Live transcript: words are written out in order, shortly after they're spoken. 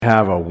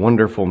have a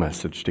wonderful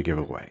message to give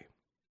away.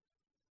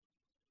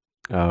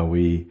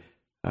 We,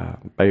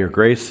 by your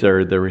grace,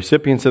 are the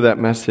recipients of that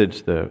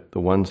message, the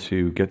ones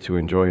who get to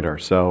enjoy it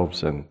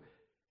ourselves and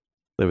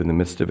live in the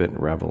midst of it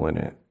and revel in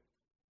it.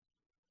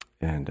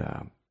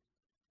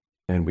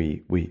 And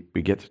we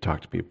get to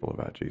talk to people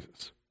about Jesus.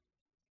 It's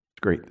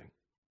a great thing.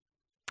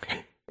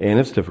 And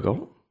it's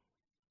difficult,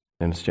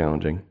 and it's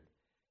challenging,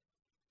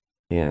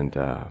 and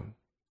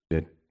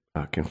it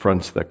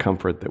confronts the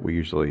comfort that we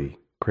usually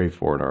crave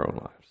for in our own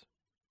lives.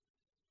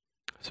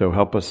 So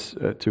help us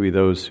to be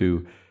those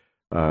who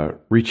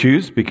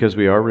re-choose because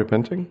we are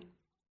repenting,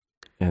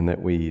 and that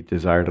we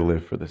desire to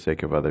live for the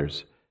sake of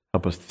others.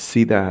 Help us to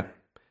see that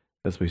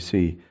as we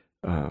see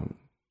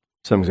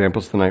some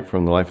examples tonight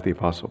from the life of the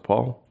Apostle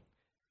Paul,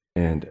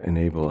 and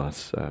enable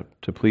us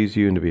to please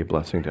you and to be a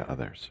blessing to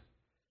others.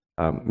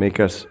 Make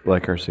us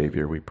like our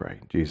Savior, we pray.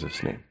 In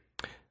Jesus' name,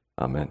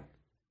 amen.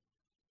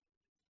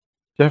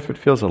 Jeff, it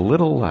feels a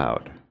little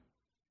loud.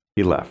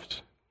 He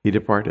left. He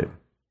departed.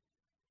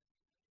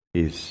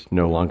 He's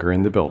no longer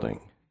in the building.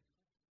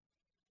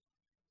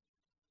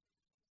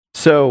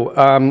 So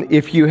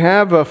if you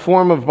have a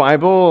form of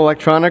Bible,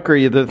 electronic, or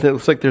it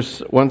looks like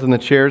there's ones in the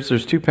chairs,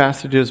 there's two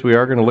passages we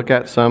are going to look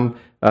at some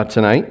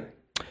tonight.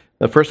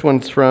 The first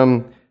one's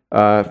from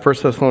 1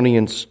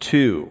 Thessalonians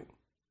 2.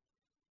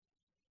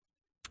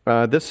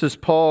 This is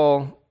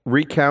Paul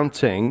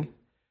recounting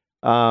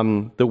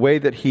the way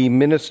that he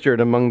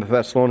ministered among the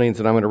Thessalonians,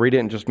 and I'm going to read it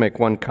and just make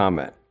one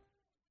comment.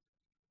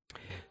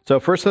 So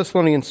 1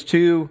 Thessalonians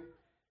 2,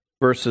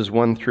 verses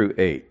 1 through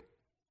 8.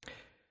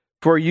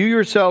 For you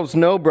yourselves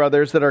know,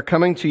 brothers, that our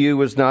coming to you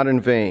was not in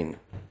vain.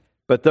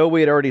 But though we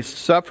had already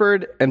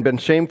suffered and been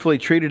shamefully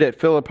treated at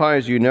Philippi,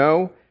 as you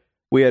know,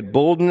 we had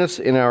boldness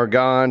in our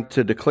God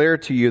to declare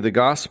to you the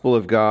gospel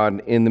of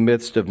God in the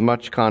midst of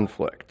much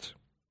conflict.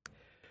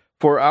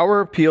 For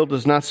our appeal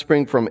does not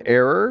spring from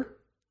error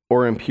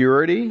or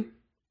impurity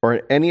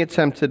or any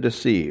attempt to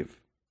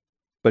deceive,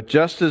 but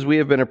just as we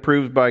have been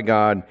approved by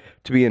God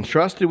to be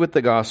entrusted with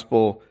the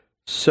gospel,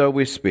 so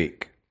we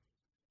speak,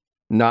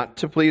 not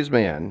to please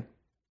man,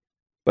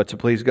 but to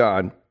please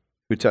God,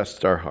 who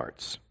tests our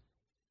hearts.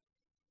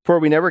 For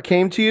we never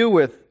came to you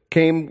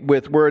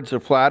with words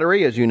of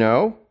flattery, as you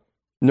know,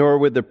 nor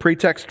with the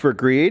pretext for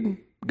greed,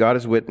 God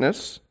is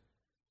witness,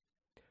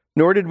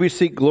 nor did we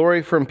seek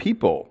glory from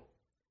people,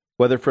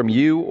 whether from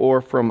you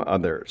or from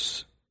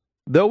others,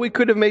 though we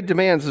could have made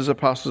demands as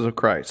apostles of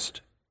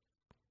Christ.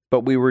 But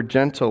we were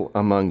gentle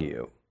among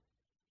you,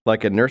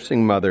 like a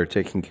nursing mother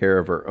taking care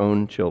of her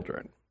own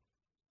children.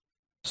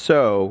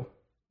 So,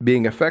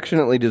 being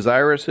affectionately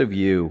desirous of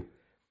you,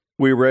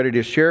 we were ready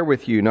to share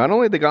with you not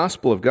only the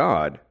gospel of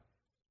God,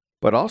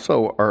 but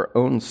also our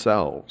own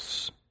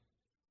selves,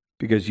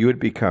 because you had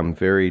become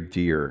very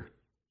dear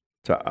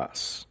to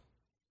us.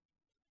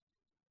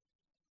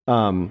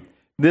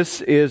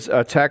 This is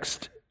a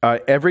text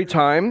every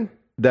time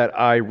that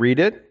I read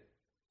it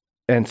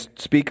and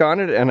speak on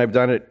it, and I've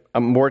done it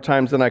more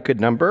times than I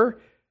could number,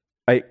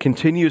 it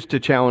continues to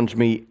challenge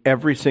me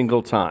every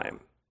single time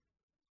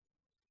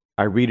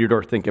I read it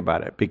or think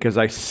about it, because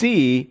I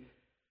see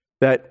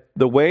that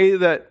the way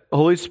that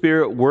Holy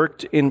Spirit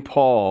worked in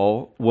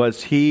Paul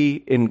was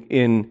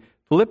in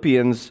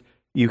Philippians,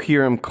 you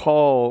hear him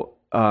call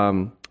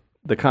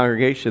the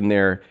congregation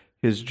there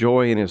his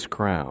joy and his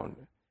crown.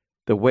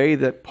 The way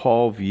that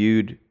Paul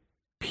viewed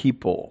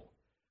people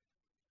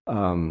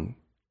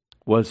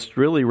was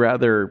really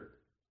rather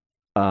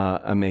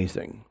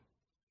amazing.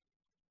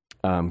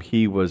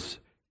 He was,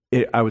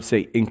 I would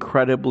say,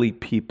 incredibly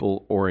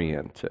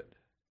people-oriented.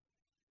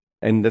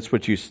 And that's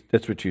what you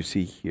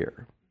see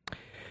here.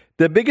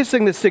 The biggest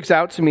thing that sticks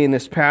out to me in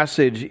this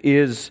passage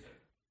is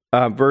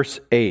verse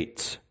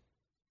 8.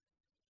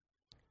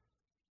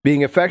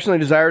 Being affectionately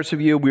desirous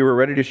of you, we were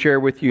ready to share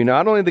with you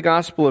not only the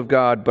gospel of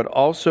God, but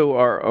also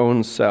our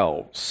own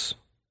selves,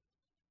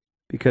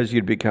 because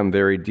you'd become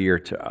very dear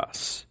to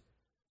us.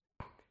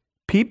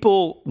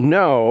 People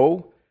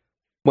know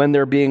when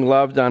they're being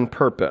loved on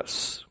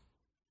purpose.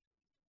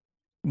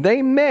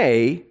 They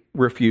may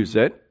refuse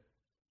it,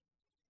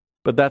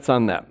 but that's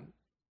on them.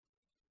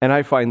 And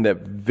I find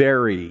that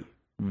very,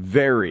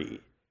 very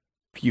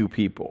few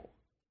people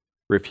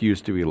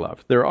refuse to be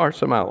loved. There are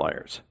some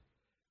outliers,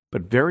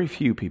 but very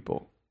few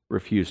people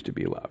refuse to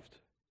be loved.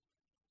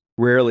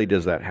 Rarely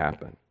does that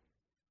happen.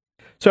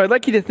 So I'd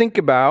like you to think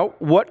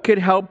about what could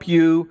help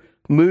you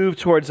move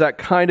towards that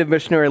kind of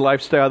missionary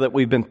lifestyle that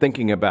we've been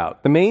thinking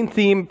about. The main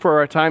theme for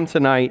our time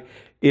tonight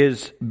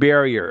is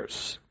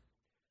barriers.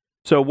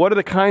 So what are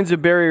the kinds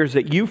of barriers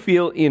that you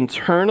feel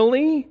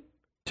internally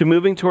to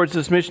moving towards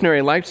this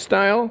missionary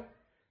lifestyle?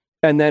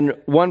 And then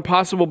one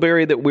possible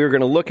barrier that we're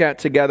going to look at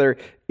together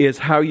is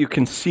how you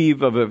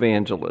conceive of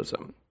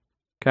evangelism.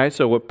 Okay,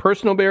 so with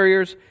personal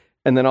barriers,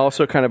 and then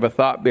also kind of a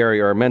thought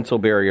barrier or a mental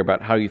barrier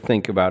about how you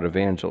think about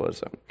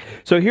evangelism.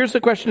 So here's the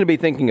question to be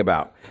thinking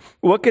about.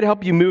 What could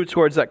help you move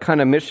towards that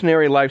kind of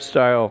missionary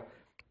lifestyle,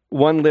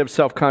 one lives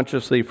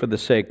self-consciously for the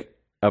sake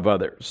of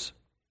others?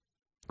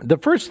 The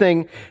first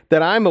thing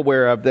that I'm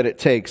aware of that it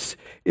takes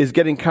is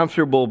getting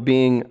comfortable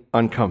being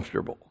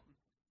uncomfortable.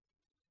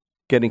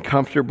 Getting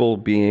comfortable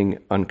being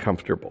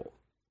uncomfortable.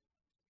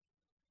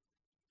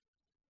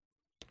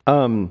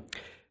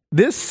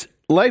 This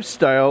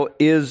lifestyle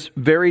is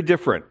very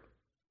different.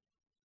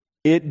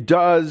 It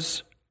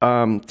does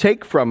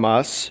take from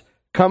us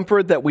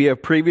comfort that we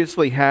have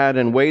previously had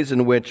and ways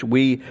in which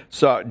we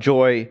sought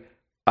joy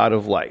out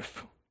of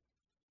life,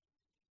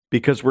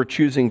 because we're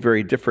choosing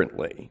very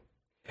differently.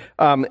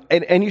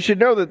 And you should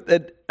know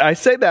that I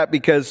say that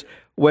because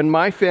when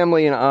my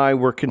family and I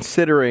were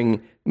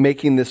considering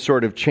making this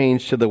sort of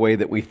change to the way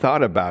that we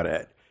thought about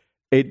it,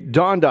 it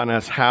dawned on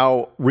us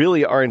how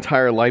really our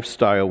entire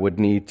lifestyle would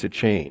need to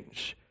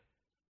change.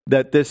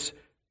 That this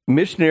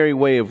missionary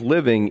way of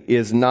living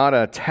is not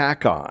a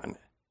tack on.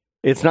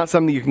 It's not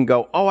something you can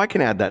go, oh, I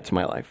can add that to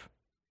my life.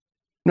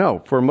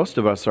 No, for most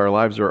of us, our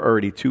lives are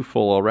already too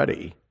full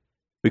already.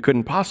 We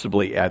couldn't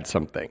possibly add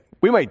something.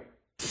 We might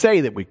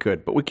say that we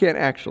could, but we can't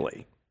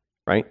actually,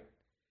 right?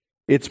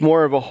 It's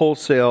more of a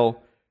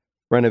wholesale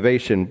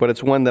renovation, but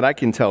it's one that I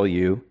can tell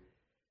you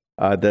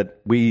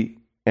that we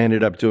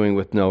ended up doing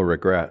with no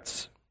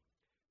regrets.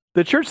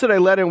 The church that I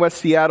led in West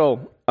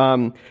Seattle,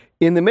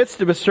 in the midst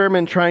of a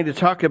sermon trying to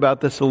talk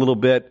about this a little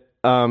bit,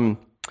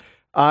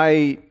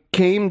 I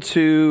came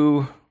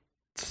to,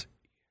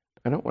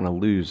 I don't want to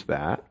lose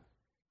that.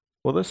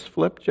 Will this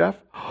flip, Jeff?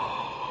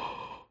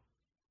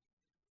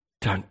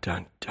 Dun,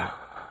 dun, dun.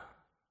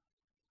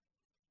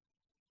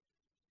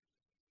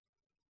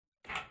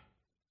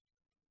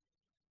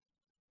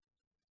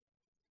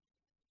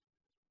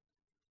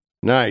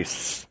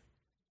 Nice.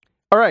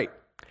 All right.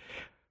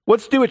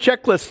 Let's do a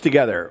checklist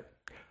together.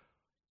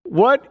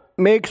 What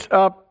makes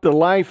up the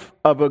life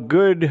of a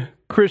good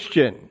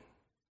Christian?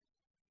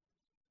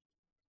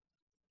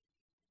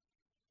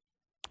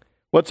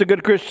 What's a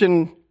good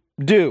Christian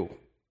do?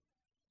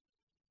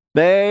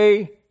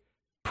 They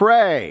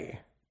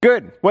pray.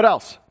 Good. What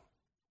else?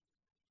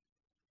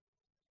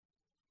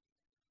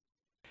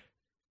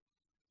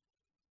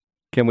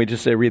 Can we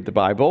just say read the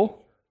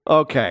Bible?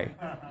 Okay.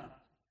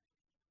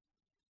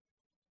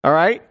 All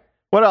right.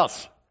 What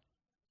else?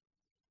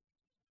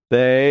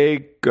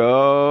 They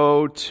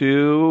go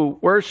to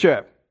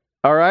worship.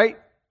 All right.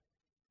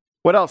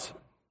 What else?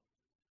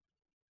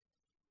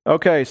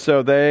 Okay,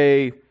 so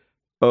they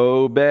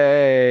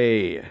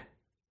obey.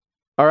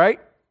 All right.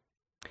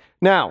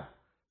 Now,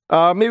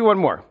 maybe one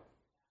more.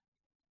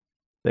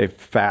 They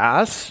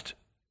fast.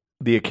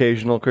 The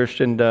occasional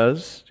Christian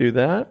does do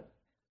that.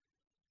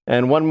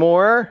 And one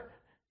more.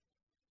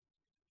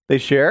 They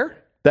share.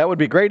 That would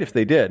be great if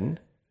they did.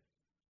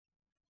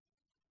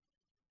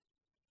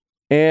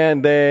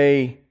 And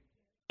they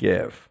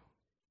give.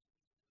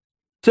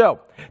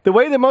 So, the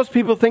way that most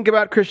people think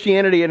about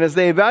Christianity, and as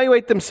they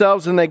evaluate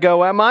themselves and they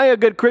go, am I a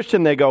good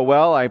Christian? They go,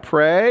 well, I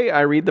pray,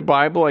 I read the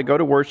Bible, I go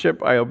to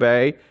worship, I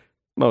obey,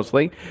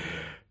 mostly.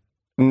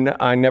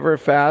 I never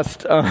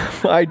fast.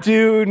 I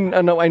do.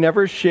 No, I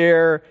never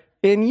share.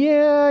 And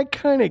yeah, I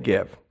kind of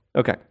give.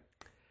 Okay.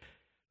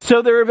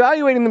 So they're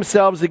evaluating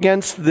themselves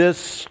against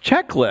this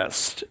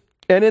checklist.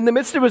 And in the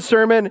midst of a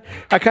sermon,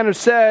 I kind of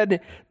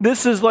said,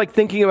 this is like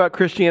thinking about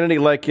Christianity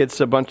like it's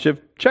a bunch of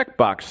check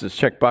boxes,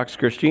 checkbox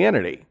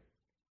Christianity.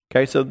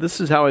 Okay, so this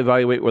is how I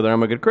evaluate whether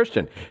I'm a good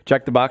Christian.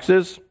 Check the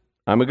boxes,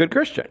 I'm a good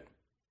Christian.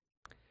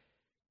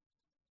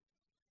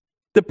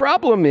 The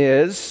problem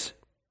is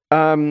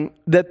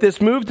that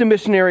this move to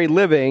missionary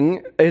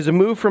living is a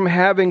move from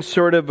having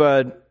sort of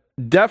a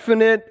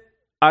definite,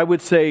 I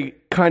would say,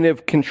 kind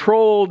of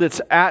controlled,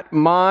 it's at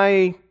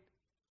my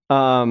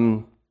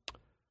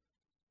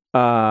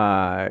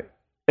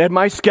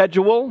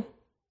schedule,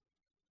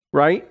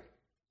 right?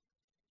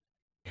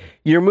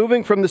 You're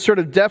moving from the sort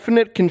of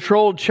definite,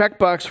 controlled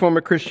checkbox form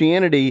of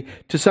Christianity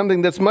to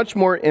something that's much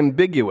more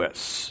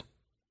ambiguous,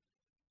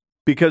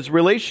 because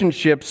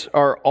relationships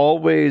are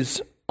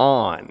always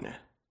on.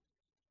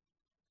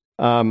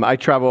 I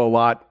travel a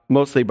lot,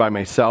 mostly by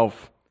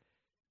myself,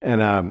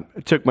 and I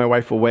took my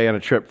wife away on a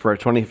trip for our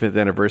 25th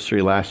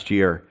anniversary last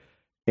year,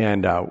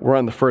 and we're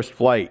on the first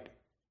flight,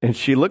 and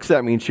she looks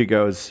at me and she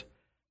goes,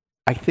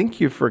 I think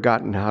you've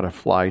forgotten how to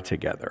fly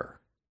together.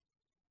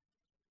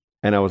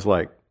 And I was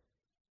like,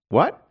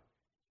 what?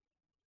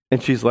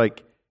 And she's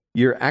like,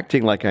 you're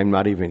acting like I'm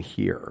not even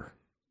here.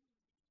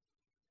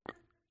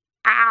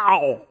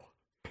 Ow!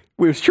 It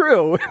was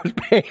true. It was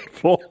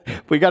painful.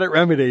 We got it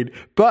remedied.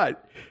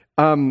 But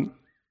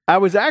I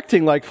was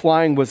acting like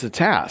flying was a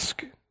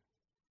task.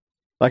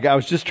 Like I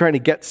was just trying to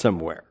get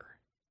somewhere.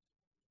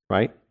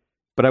 Right?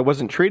 But I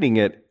wasn't treating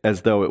it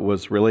as though it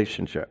was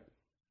relationship.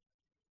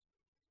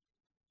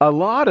 A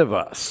lot of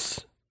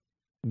us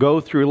go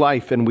through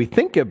life and we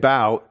think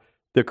about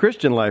the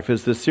Christian life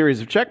as this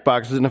series of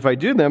checkboxes, and if I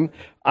do them,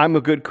 I'm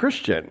a good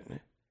Christian.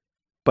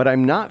 But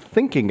I'm not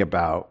thinking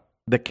about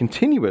that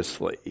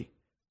continuously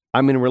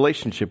I'm in a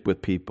relationship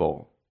with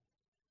people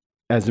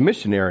as a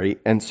missionary,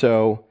 and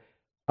so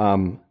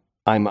I'm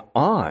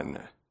on,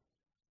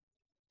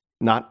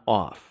 not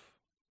off.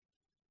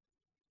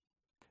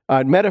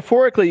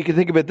 Metaphorically, you can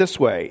think of it this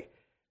way.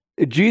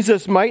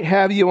 Jesus might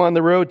have you on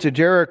the road to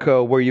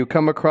Jericho where you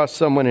come across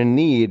someone in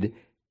need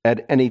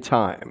at any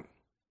time.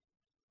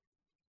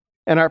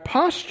 And our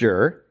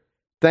posture,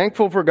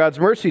 thankful for God's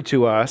mercy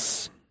to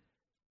us,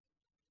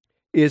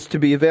 is to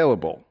be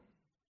available,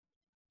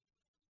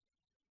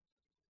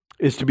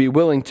 is to be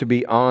willing to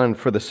be on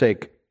for the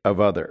sake of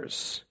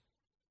others.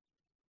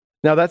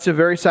 Now, that's a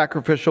very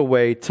sacrificial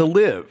way to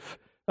live.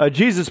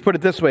 Jesus put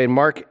it this way in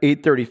Mark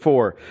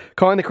 8:34.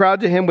 Calling the crowd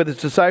to him with his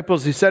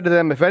disciples, he said to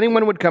them, if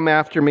anyone would come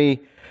after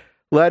me,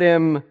 let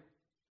him,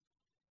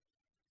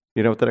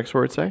 you know what the next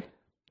words say?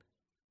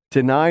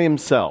 Deny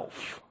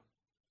himself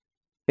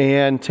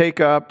and take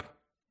up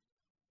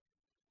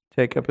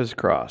his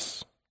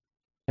cross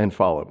and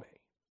follow me.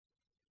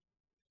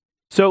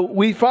 So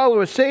we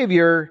follow a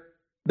Savior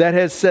that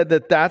has said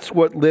that that's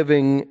what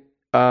living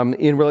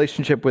in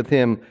relationship with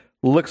him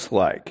looks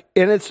like.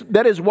 And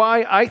that is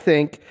why I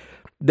think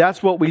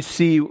that's what we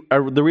see.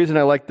 The reason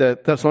I like the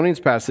Thessalonians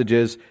passage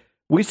is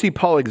we see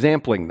Paul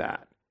exempling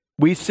that.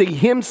 We see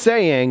him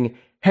saying,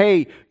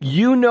 hey,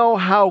 you know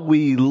how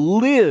we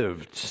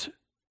lived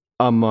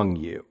among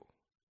you.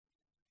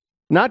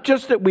 Not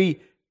just that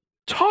we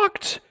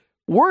talked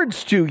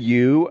words to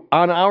you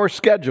on our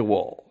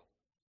schedule,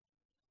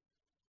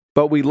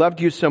 but we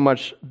loved you so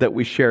much that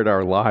we shared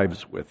our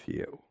lives with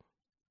you.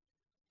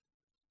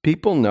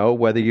 People know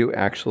whether you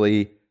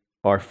actually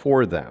are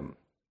for them.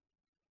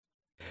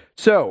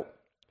 So,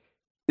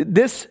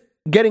 this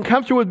getting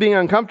comfortable with being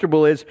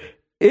uncomfortable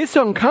it's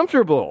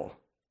uncomfortable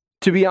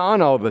to be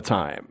on all the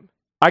time.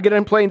 I get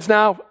on planes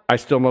now, I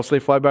still mostly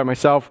fly by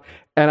myself,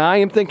 and I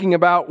am thinking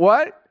about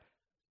what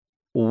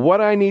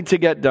I need to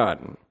get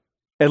done.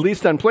 At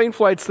least on plane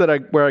flights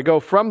where I go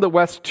from the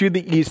west to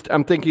the east,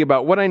 I'm thinking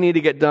about what I need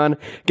to get done,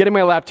 getting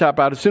my laptop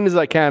out as soon as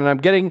I can, and I'm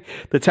getting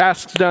the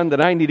tasks done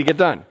that I need to get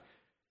done.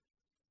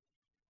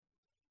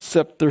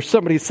 Except there's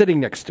somebody sitting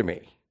next to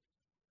me.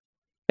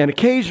 And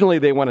occasionally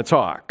they want to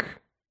talk.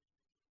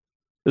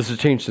 This has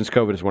changed since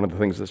COVID. It's one of the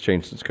things that's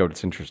changed since COVID.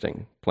 It's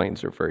interesting.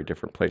 Planes are very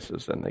different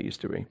places than they used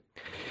to be.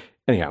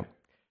 Anyhow,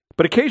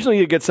 but occasionally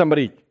you get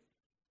somebody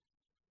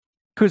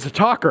who's a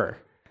talker.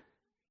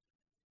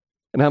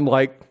 And I'm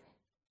like,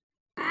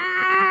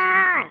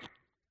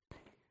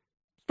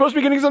 supposed to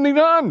be getting something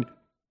done.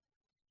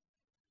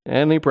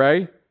 And they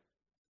pray.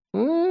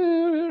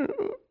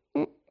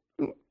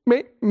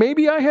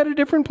 Maybe I had a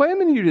different plan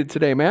than you did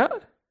today, Matt.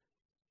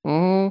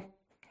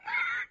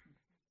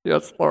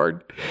 Yes,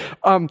 Lord.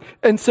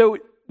 And so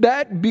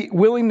that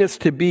willingness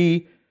to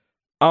be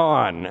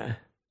on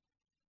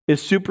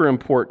is super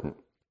important.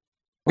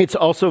 It's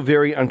also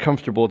very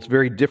uncomfortable. It's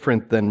very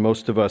different than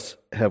most of us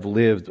have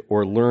lived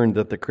or learned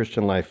that the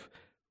Christian life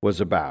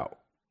was about.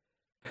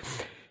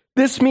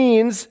 This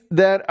means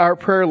that our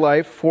prayer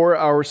life for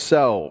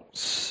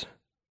ourselves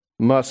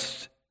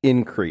must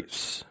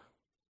increase.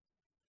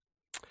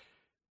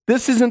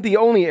 This isn't the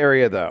only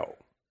area, though,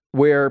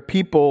 where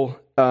people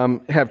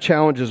have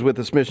challenges with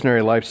this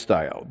missionary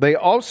lifestyle. They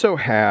also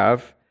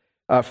have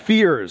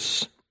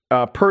fears,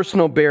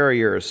 personal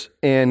barriers,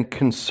 and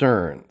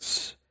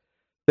concerns.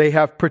 They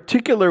have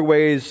particular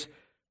ways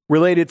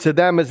related to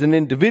them as an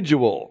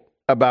individual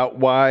about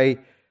what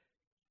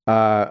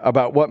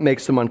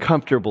makes them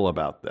uncomfortable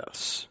about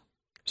this.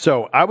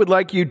 So I would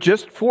like you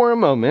just for a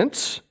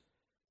moment,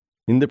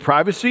 in the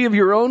privacy of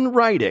your own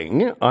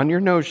writing on your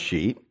note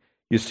sheet,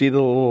 you see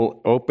the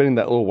little opening,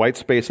 that little white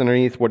space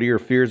underneath. What are your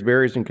fears,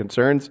 barriers, and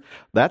concerns?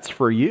 That's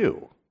for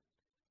you.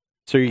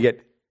 So you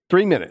get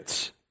 3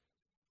 minutes.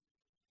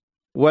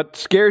 What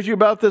scares you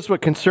about this?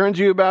 What concerns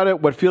you about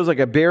it? What feels like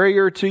a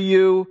barrier to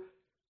you?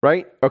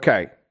 Right?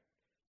 Okay.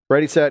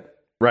 Ready, set,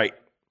 right.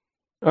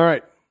 All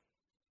right.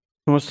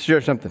 Who wants to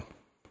share something?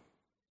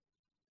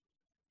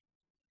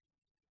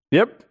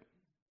 Yep.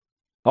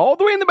 All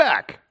the way in the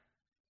back.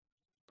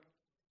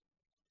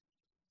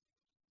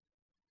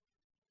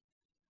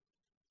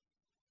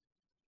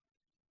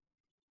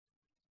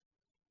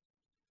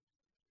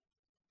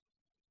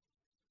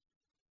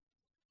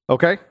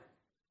 Okay.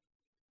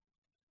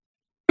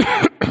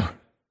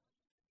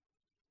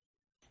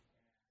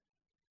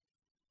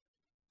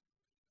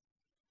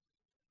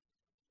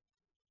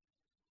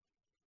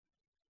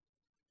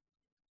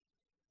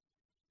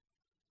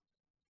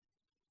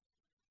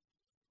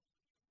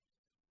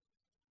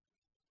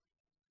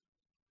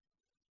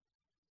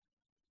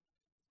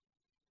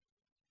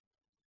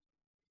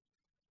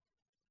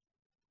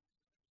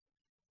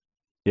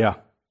 Yeah.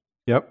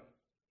 Yep.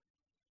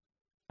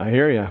 I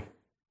hear you.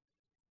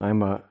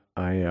 I'm a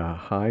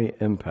high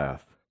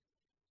empath.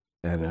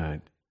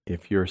 And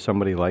if you're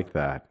somebody like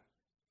that,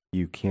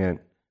 you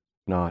can't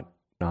not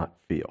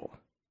feel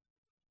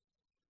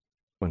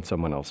when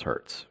someone else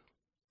hurts.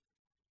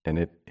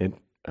 And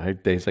I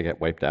have days I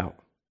get wiped out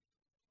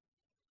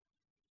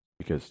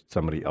because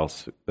somebody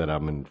else that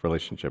I'm in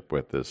relationship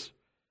with is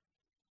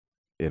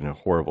in a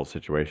horrible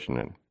situation,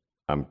 and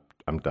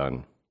I'm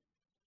done.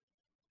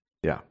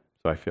 Yeah,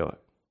 so I feel it.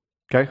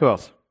 Okay, who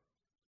else?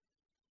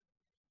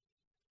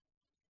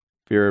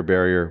 Fear,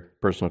 barrier,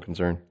 personal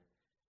concern.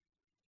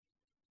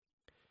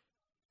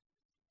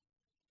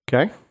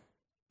 Okay?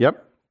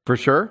 Yep, for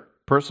sure.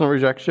 Personal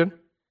rejection.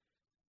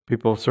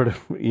 People sort of,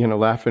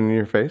 laughing in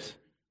your face.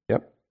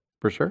 Yep,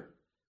 for sure.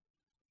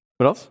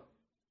 What else?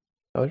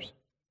 Others?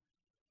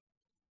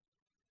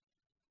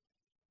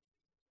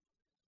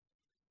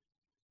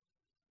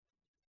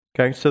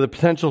 Okay, so the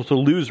potential to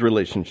lose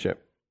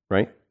relationship,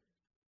 right?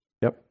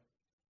 Yep.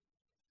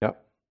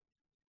 Yep.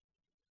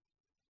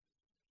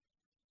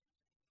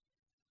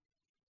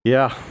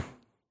 Yeah.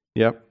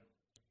 Yep.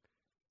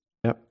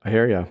 Yep. I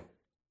hear you.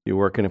 You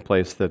work in a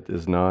place that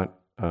is not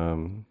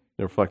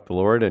reflect the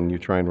Lord, and you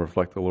try and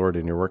reflect the Lord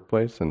in your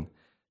workplace, and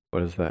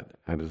what is that?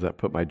 How does that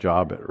put my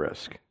job at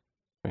risk?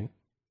 Right?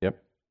 Yep.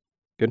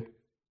 Good.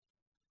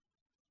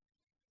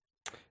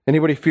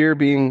 Anybody fear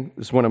being,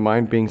 this is one of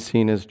mine, being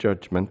seen as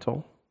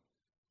judgmental?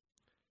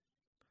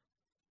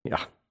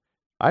 Yeah,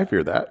 I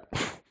fear that.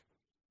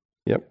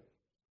 Yep.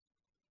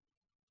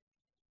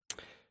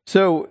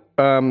 So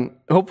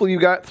hopefully you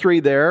got 3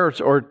 there,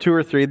 or 2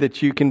 or 3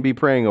 that you can be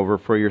praying over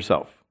for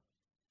yourself,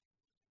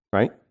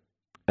 right?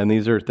 And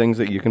these are things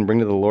that you can bring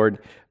to the Lord.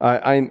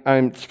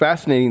 It's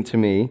fascinating to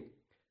me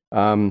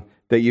that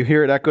you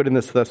hear it echoed in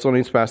this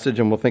Thessalonians passage,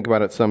 and we'll think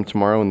about it some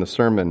tomorrow in the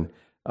sermon.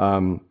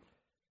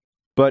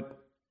 But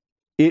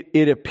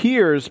it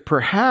appears,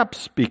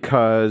 perhaps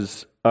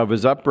because of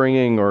his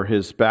upbringing or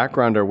his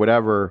background or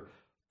whatever,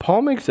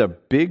 Paul makes a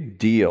big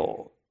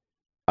deal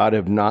out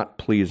of not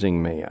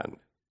pleasing man.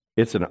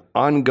 It's an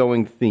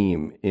ongoing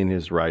theme in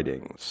his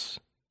writings.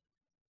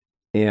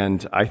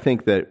 And I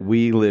think that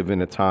we live in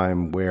a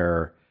time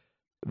where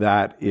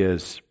that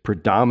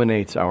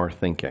predominates our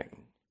thinking,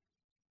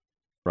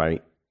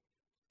 right?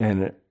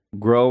 And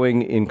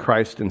growing in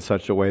Christ in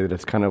such a way that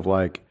it's kind of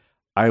like,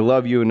 I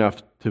love you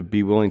enough to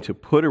be willing to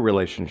put a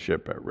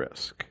relationship at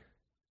risk,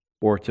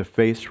 or to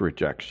face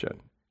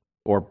rejection,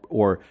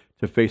 or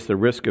to face the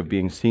risk of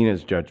being seen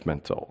as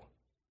judgmental.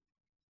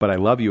 But I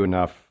love you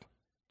enough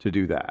to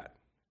do that,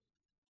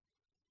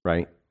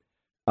 right?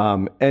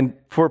 And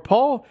for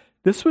Paul,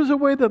 this was a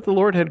way that the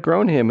Lord had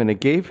grown him, and it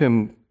gave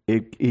him,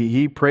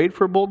 he prayed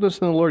for boldness,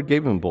 and the Lord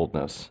gave him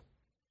boldness.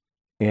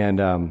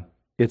 And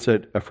it's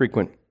it ought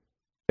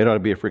to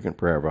be a frequent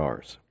prayer of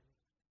ours.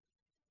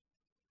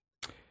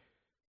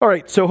 All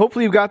right, so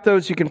hopefully you've got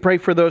those. You can pray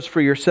for those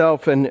for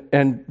yourself,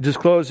 and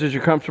disclose as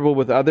you're comfortable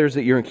with others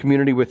that you're in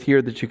community with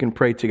here that you can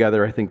pray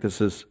together. I think this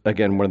is,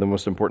 again, one of the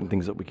most important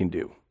things that we can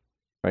do,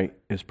 right,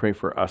 is pray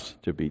for us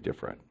to be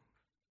different.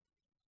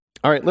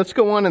 All right, let's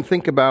go on and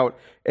think about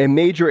a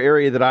major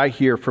area that I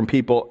hear from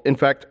people. In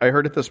fact, I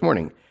heard it this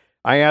morning.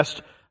 I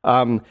asked,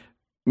 a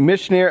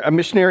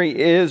missionary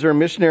is, or a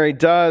missionary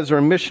does, or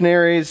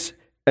missionaries,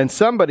 and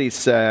somebody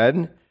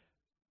said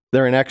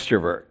they're an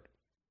extrovert,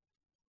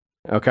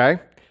 okay?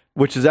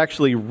 Which is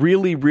actually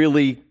really,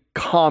 really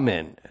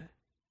common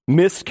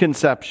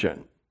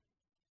misconception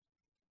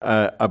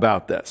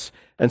about this.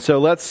 And so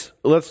let's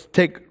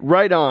take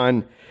right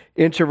on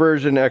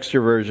introversion,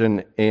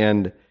 extroversion,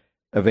 and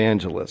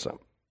evangelism.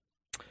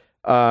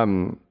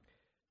 The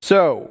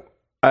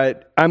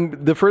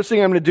first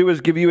thing I'm going to do is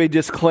give you a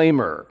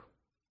disclaimer.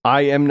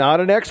 I am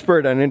not an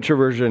expert on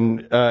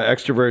introversion,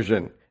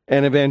 extroversion,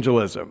 and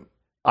evangelism.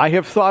 I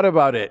have thought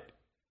about it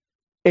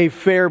a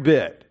fair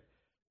bit.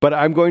 But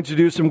I'm going to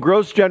do some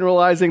gross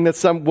generalizing that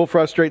some will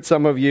frustrate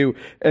some of you.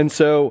 And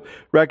so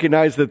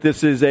recognize that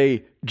this is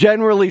a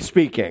generally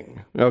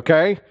speaking,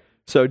 okay?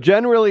 So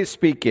generally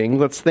speaking,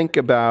 let's think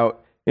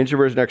about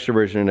introversion,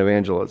 extroversion, and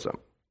evangelism.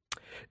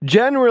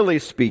 Generally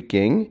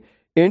speaking,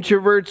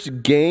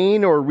 introverts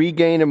gain or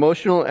regain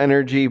emotional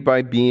energy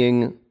by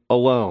being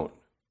alone.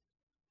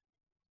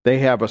 They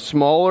have a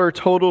smaller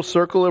total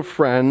circle of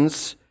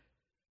friends,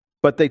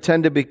 but they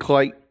tend to be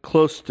quite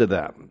close to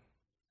them.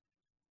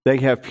 They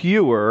have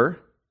fewer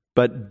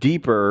but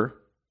deeper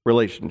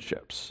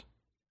relationships.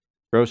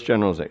 Gross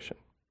generalization,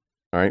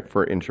 all right,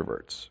 for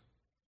introverts.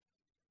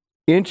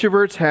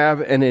 Introverts have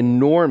an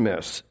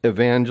enormous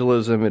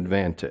evangelism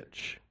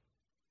advantage.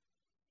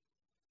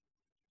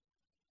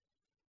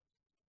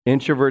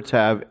 Introverts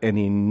have an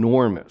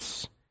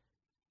enormous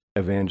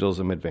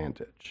evangelism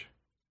advantage.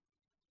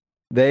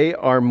 They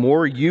are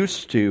more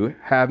used to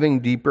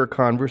having deeper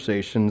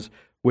conversations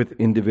with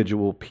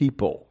individual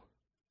people.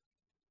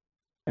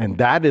 And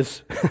that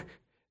is,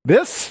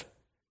 this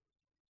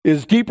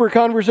is deeper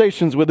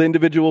conversations with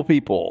individual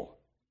people.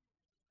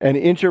 And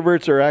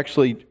introverts are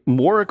actually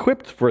more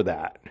equipped for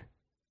that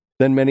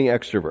than many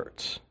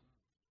extroverts.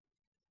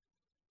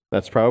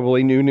 That's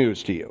probably new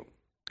news to you,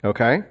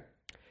 okay?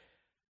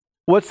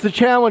 What's the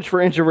challenge for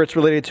introverts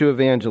related to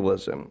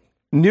evangelism?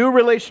 New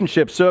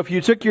relationships. So if you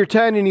took your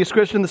 10 and you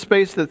squished in the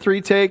space that 3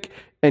 take,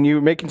 and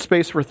you're making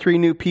space for 3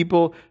 new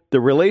people,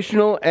 the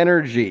relational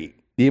energy,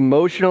 the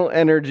emotional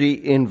energy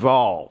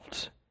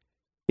involved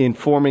in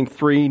forming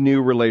 3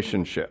 new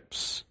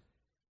relationships.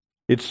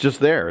 It's just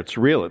there. It's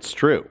real. It's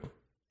true.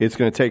 It's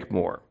going to take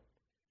more.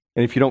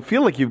 And if you don't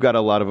feel like you've got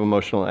a lot of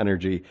emotional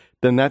energy,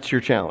 then that's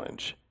your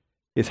challenge.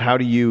 Is how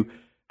do you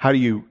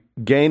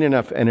gain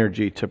enough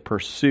energy to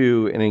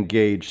pursue and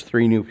engage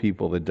 3 new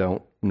people that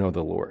don't know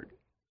the Lord?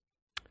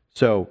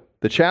 So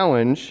the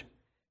challenge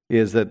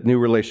is that new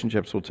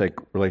relationships will take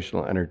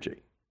relational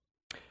energy.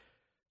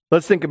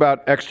 Let's think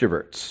about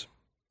extroverts.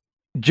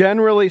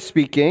 Generally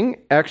speaking,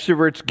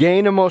 extroverts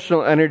gain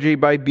emotional energy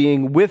by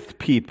being with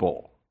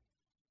people.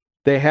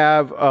 They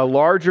have a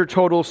larger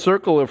total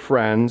circle of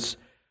friends.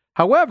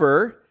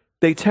 However,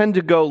 they tend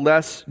to go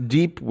less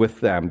deep with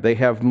them. They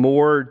have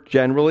more,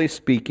 generally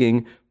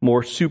speaking,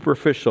 more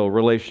superficial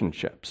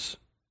relationships.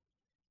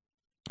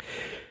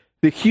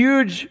 The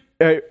huge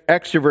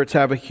extroverts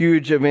have a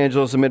huge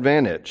evangelism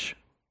advantage.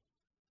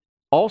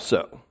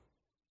 Also,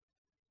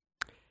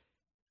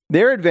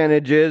 their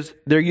advantage is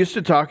they're used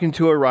to talking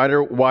to a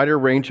wider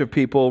range of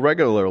people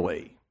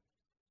regularly.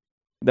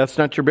 That's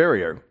not your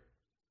barrier.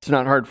 It's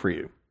not hard for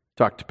you to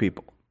talk to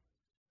people,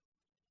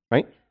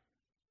 right?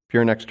 If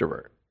you're an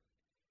extrovert.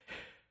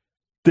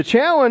 The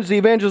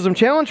evangelism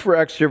challenge for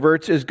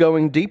extroverts is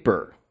going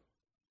deeper,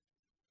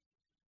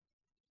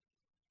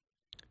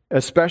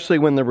 especially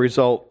when the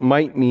result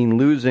might mean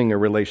losing a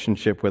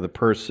relationship with a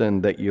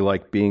person that you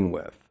like being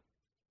with.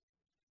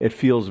 It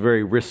feels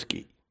very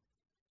risky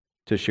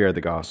to share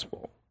the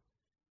gospel.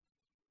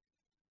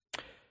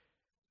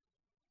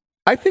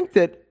 I think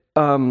that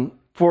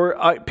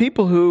for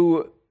people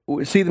who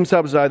see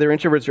themselves as either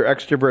introverts or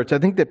extroverts, I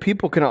think that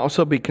people can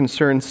also be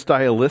concerned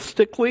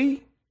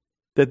stylistically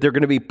that they're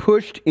going to be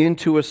pushed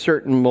into a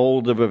certain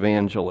mold of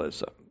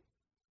evangelism.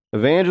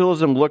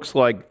 Evangelism looks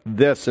like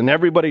this, and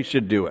everybody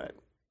should do it.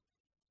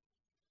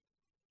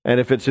 And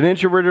if it's an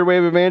introverted way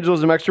of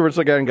evangelism, extroverts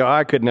look at it and go,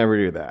 I could never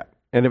do that.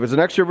 And if it's an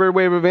extroverted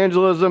way of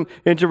evangelism,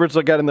 introverts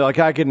look at it and they're like,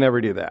 I could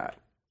never do that.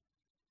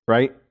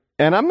 Right?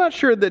 And I'm not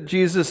sure that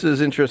Jesus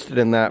is interested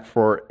in that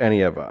for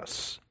any of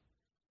us.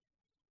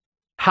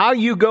 How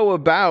you go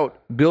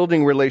about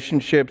building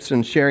relationships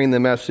and sharing the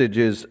message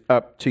is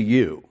up to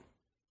you.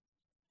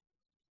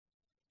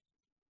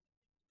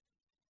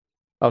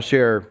 I'll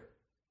share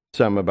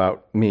some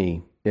about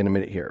me in a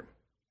minute here.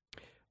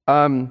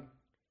 I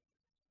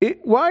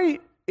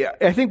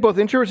think both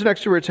introverts and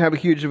extroverts have a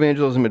huge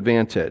evangelism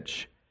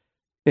advantage.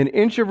 An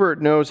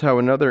introvert knows how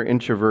another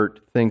introvert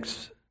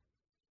thinks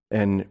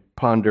and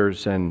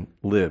ponders and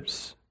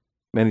lives.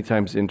 Many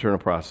times internal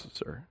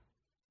processor.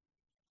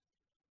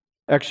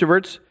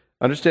 Extroverts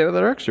understand that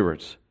they're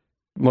extroverts.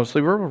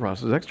 Mostly verbal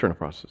processors, external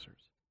processors.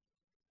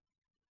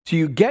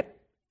 So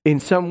in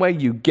some way,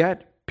 you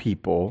get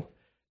people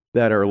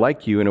that are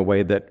like you in a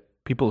way that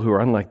people who are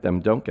unlike them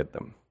don't get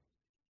them.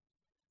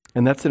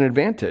 And that's an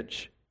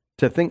advantage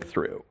to think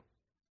through.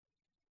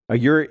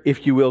 You're,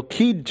 if you will,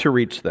 keyed to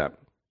reach them,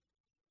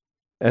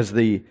 as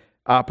the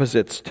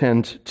opposites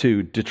tend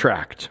to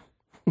detract,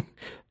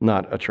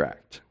 not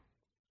attract.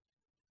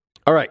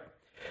 All right.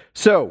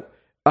 So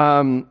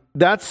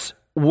that's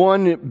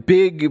one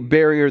big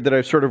barrier that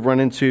I've sort of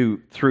run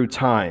into through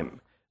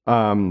time.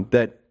 Anyways,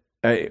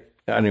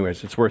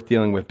 it's worth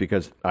dealing with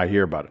because I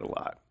hear about it a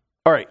lot.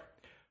 All right.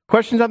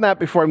 Questions on that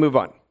before I move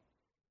on?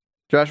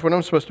 Josh, when am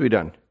I supposed to be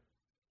done?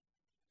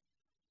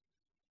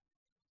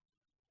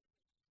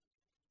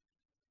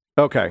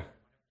 Okay.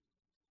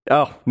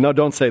 Oh, no,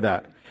 don't say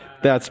that.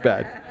 That's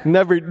bad.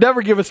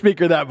 Never give a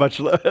speaker that much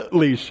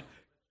leash.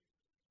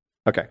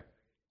 Okay.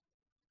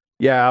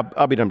 Yeah,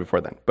 I'll be done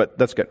before then, but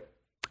that's good.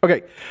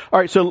 Okay. All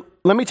right, so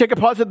let me take a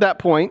pause at that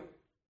point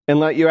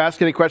and let you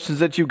ask any questions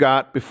that you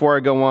got before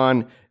I go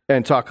on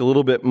and talk a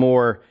little bit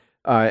more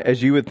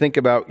as you would think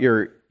about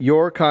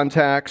your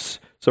contacts.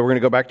 So we're going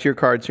to go back to your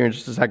cards here in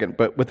just a second.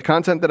 But with the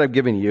content that I've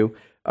given you,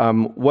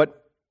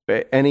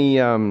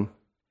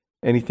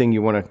 anything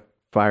you want to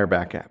fire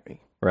back at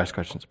me or ask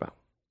questions about?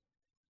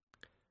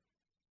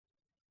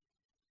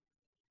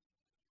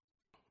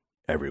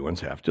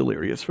 Everyone's half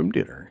delirious from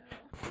dinner.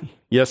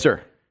 Yes,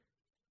 sir.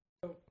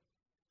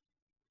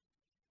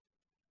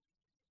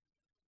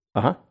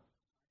 Uh-huh.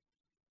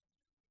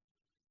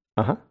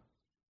 Uh-huh.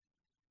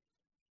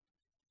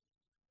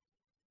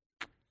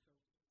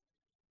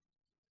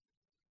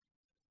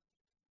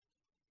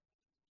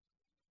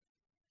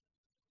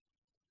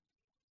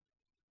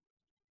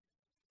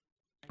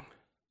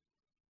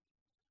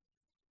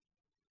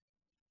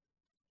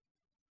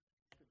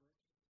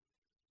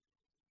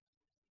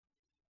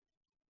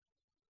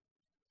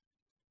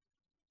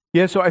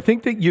 Yeah, so I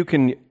think that you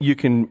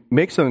can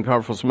make something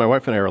powerful. So my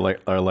wife and I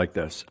are like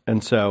this,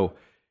 and so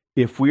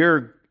if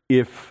there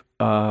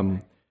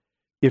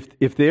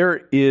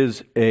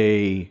is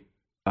a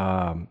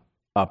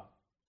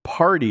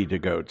party to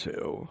go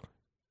to,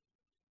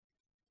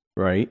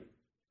 right?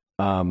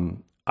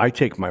 I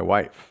take my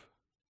wife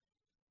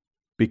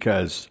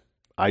because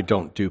I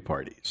don't do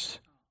parties.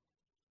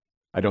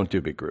 I don't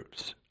do big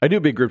groups. I do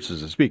big groups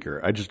as a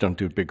speaker. I just don't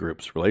do big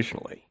groups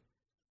relationally.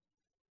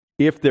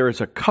 If there is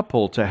a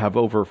couple to have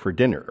over for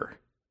dinner,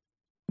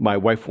 my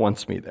wife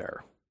wants me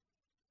there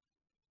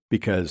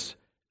because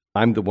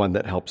I'm the one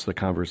that helps the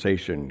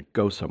conversation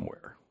go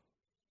somewhere.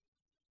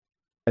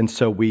 And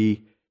so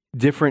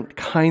different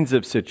kinds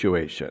of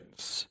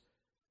situations,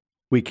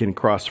 we can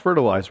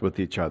cross-fertilize with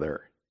each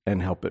other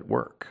and help it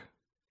work.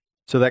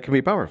 So that can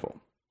be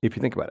powerful if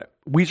you think about it.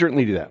 We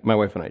certainly do that. My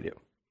wife and I do.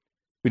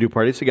 We do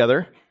parties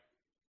together,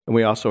 and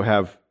we also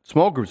have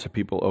small groups of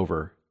people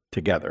over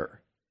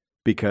together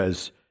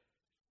because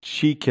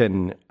she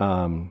can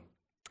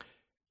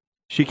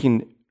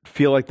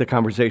feel like the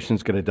conversation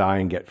is going to die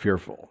and get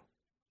fearful.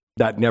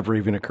 That never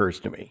even occurs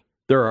to me.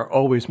 There are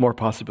always more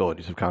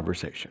possibilities of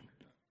conversation.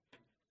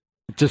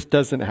 It just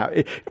doesn't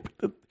happen.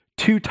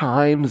 2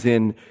 times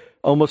in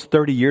almost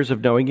 30 years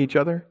of knowing each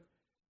other,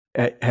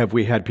 have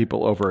we had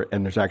people over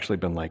and there's actually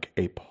been like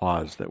a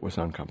pause that was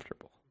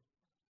uncomfortable.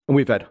 And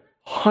we've had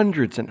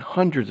hundreds and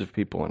hundreds of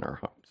people in our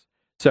homes.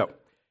 So,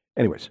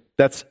 anyways,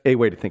 that's a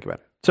way to think about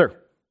it. Sir?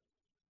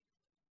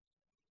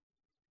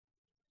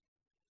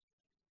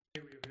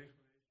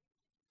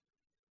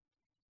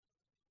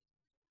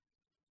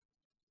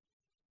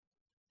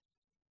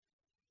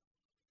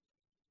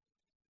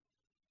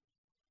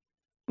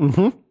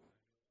 Mm-hmm.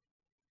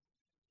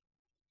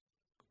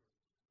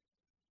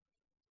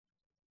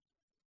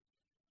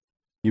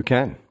 You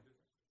can.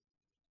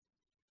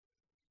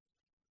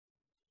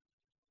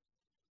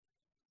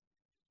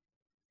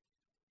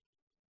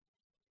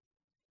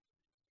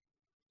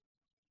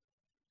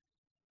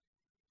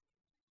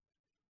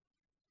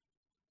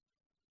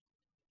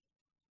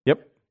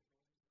 Yep.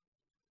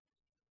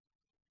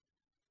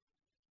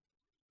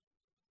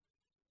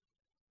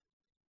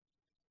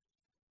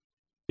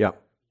 Yeah.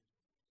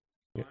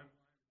 Yeah.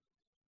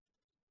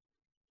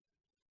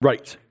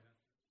 Right.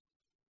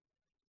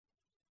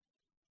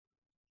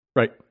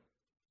 Right.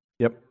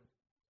 Yep.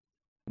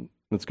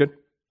 That's good.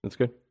 That's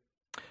good.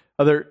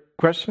 Other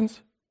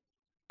questions?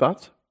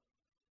 Thoughts?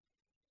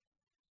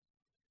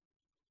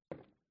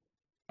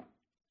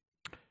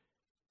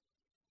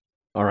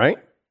 All right.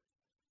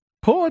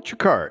 Pull out your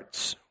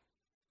cards.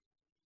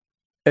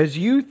 As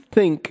you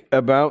think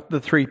about the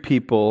 3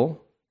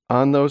 people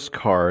on those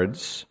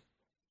cards,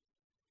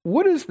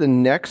 what is the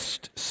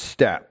next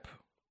step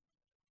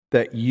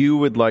that you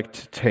would like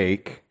to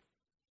take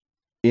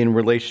in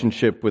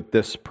relationship with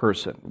this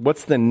person?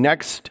 What's the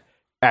next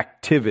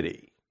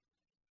activity?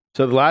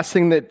 So the last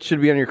thing that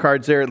should be on your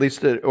cards there, at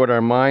least what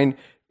are mine,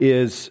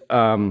 is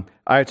I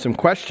had some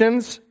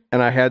questions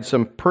and I had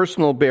some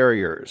personal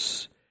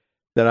barriers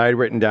that I had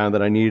written down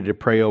that I needed to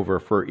pray over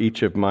for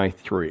each of my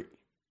 3.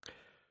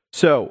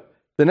 So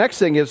the next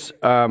thing is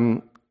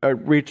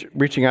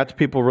reaching out to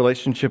people.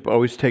 Relationship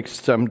always takes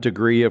some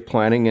degree of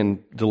planning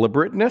and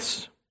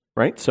deliberateness,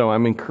 right? So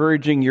I'm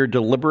encouraging your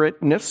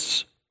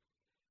deliberateness.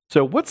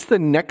 So what's the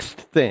next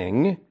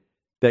thing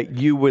that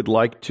you would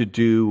like to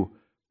do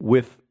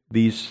with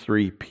these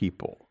 3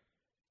 people?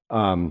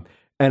 And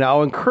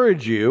I'll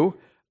encourage you.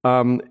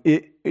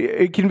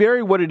 It can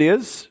vary what it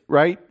is,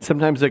 right?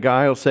 Sometimes a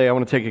guy will say, I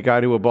want to take a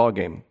guy to a ball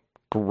game.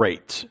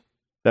 Great.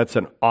 That's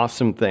an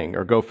awesome thing.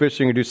 Or go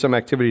fishing or do some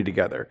activity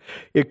together.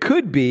 It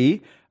could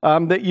be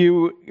that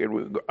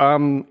you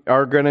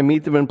are going to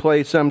meet them and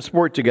play some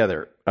sport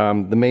together.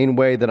 The main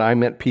way that I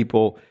met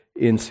people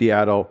in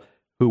Seattle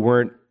who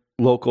weren't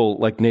local,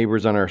 like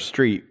neighbors on our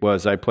street,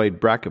 was I played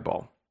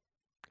racquetball.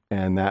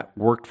 And that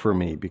worked for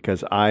me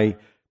because I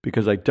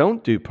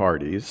don't do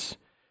parties.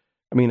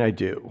 I mean, I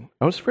do.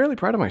 I was fairly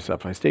proud of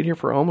myself. I stayed here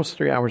for almost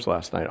 3 hours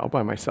last night all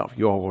by myself.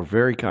 You all were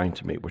very kind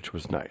to me, which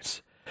was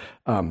nice.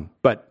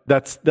 But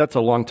that's a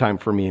long time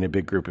for me in a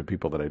big group of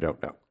people that I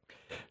don't know.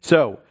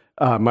 So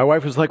my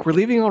wife was like, we're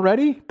leaving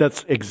already?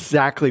 That's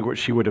exactly what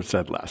she would have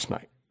said last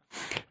night.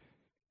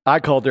 I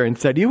called her and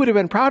said, you would have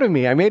been proud of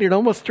me. I made it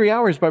almost 3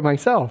 hours by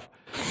myself.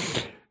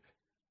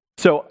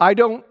 So I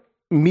don't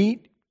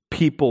meet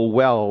people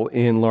well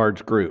in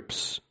large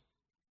groups.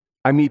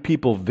 I meet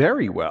people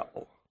very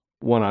well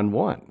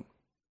one-on-one.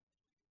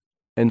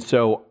 And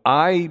so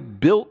I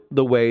built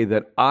the way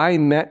that I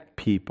met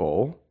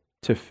people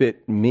to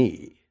fit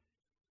me.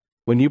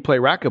 When you play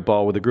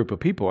racquetball with a group of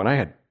people, and I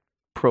had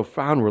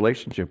profound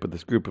relationship with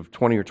this group of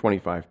 20 or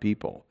 25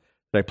 people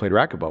that I played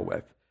racquetball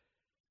with,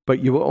 but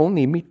you will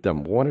only meet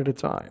them one at a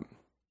time.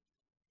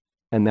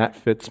 And that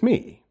fits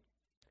me.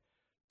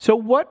 So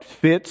what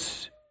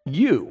fits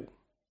you?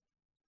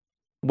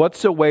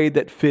 What's a way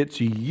that fits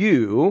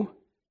you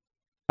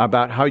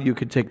about how you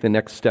could take the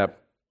next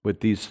step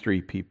with these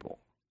 3 people?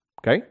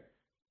 Okay?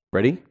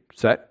 Ready,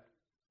 set,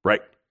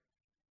 right.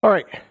 All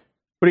right.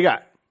 What do you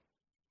got?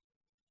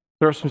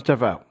 Throw some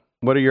stuff out.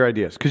 What are your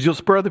ideas? Because you'll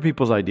spur other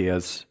people's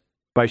ideas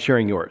by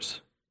sharing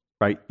yours,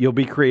 right? You'll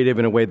be creative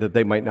in a way that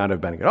they might not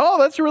have been. Oh,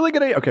 that's a really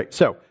good idea. Okay,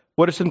 so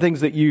what are some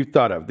things that you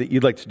thought of that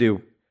you'd like to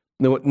do?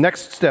 The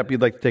next step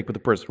you'd like to take with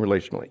the person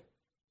relationally?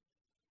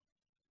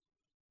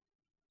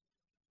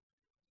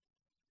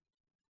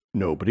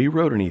 Nobody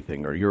wrote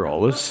anything, or you're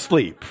all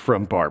asleep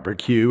from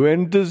barbecue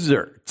and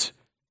dessert.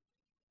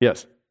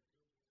 Yes.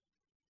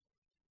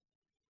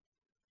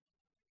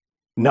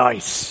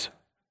 Nice.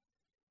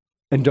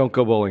 And don't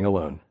go bowling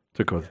alone,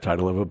 to quote the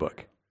title of a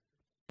book.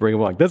 Bring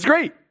them along. That's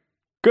great.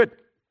 Good.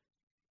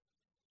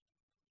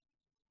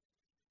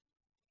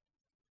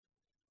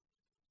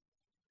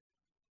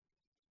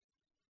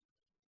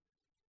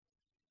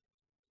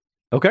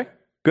 Okay,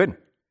 good.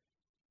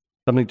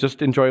 Something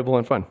just enjoyable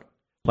and fun.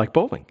 Like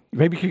bowling.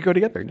 Maybe you could go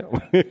together. No.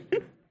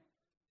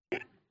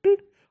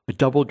 A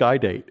double guy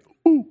date.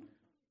 Ooh.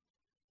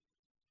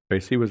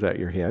 Tracy, was that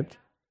your hand?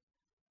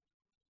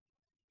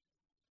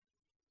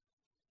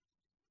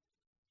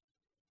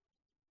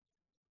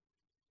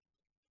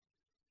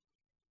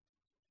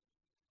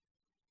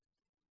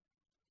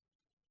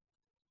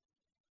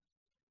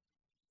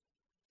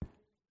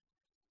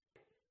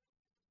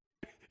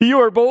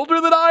 You are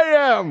bolder than I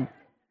am.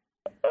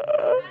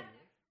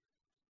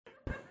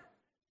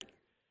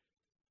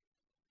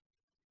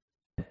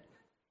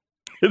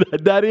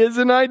 That is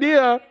an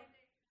idea.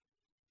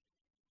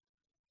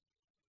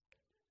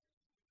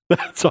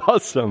 That's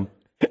awesome.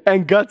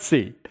 And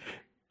gutsy.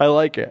 I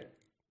like it.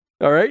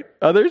 All right,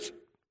 others?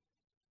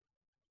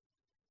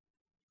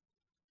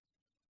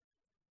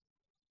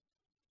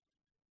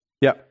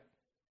 Yeah.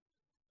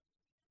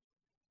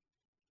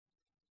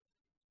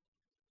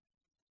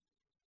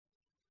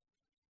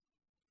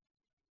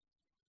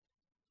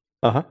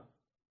 Uh-huh.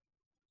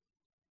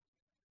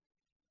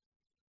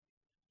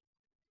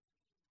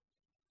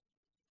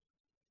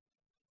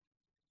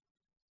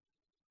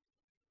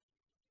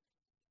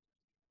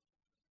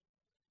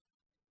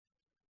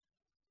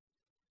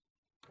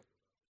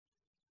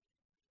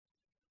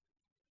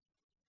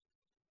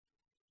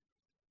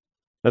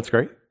 That's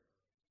great.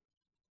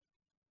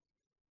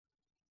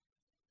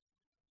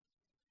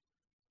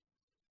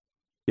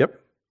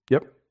 Yep.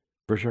 Yep.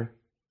 For sure.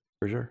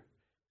 For sure.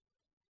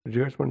 Did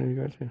you guys want to do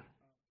you guys? Yeah.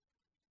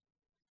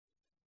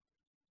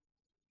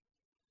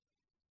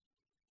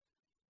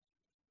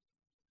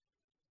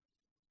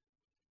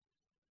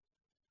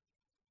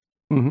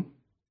 Mm-hmm.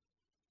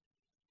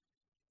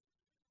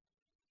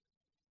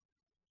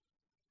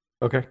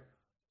 Okay.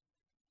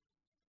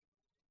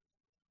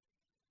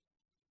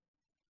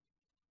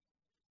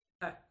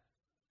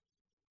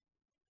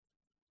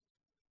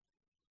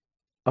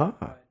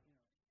 Ah.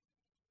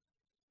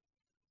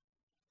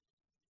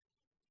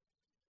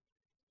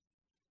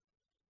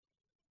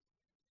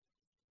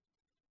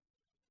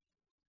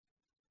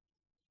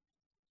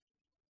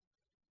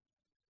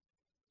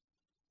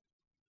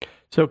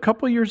 So a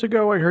couple years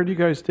ago, I heard you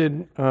guys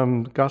did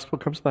Gospel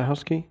Comes to the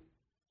House Key. Is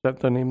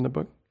that the name of the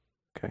book?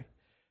 Okay.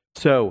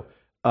 So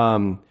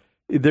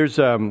there's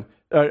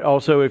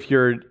also, if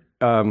you're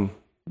trying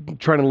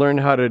to learn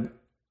how to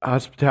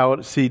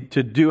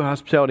do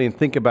hospitality and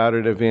think about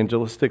it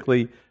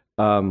evangelistically,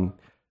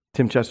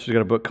 Tim Chester's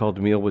got a book called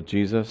Meal with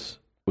Jesus,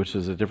 which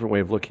is a different way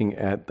of looking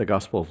at the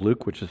Gospel of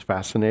Luke, which is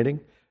fascinating,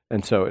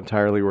 and so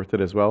entirely worth it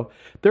as well.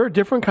 There are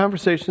different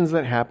conversations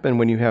that happen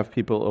when you have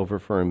people over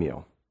for a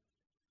meal.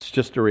 It's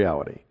just a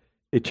reality.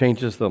 It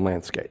changes the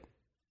landscape.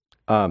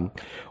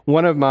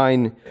 One of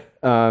mine,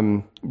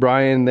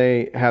 Brian,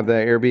 they have the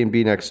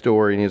Airbnb next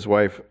door, and his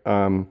wife,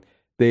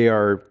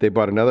 they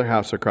bought another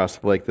house across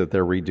the lake that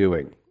they're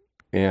redoing.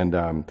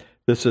 And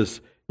this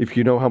is, if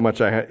you knew how much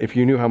I had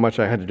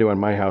to do on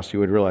my house, you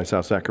would realize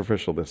how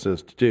sacrificial this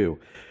is to do.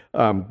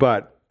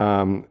 But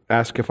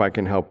ask if I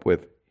can help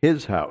with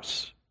his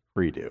house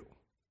redo.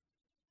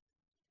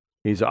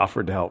 He's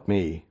offered to help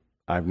me.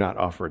 I've not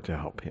offered to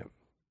help him,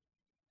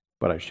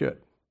 but I should.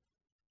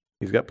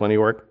 He's got plenty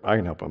of work. I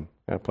can help him.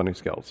 I have plenty of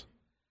skills.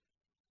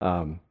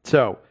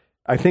 So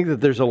I think that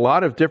there's a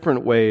lot of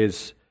different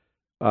ways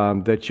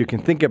that you can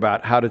think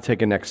about how to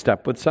take a next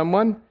step with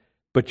someone,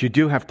 but you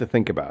do have to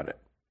think about it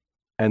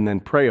and then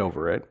pray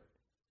over it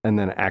and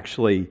then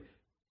actually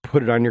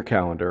put it on your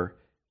calendar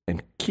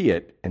and key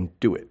it and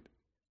do it.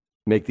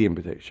 Make the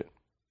invitation.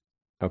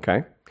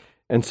 Okay?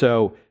 And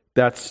so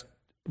that's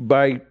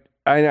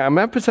I'm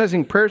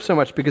emphasizing prayer so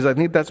much because I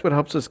think that's what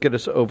helps us get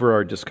us over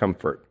our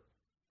discomfort,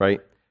 right?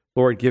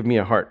 Lord, give me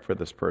a heart for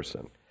this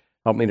person.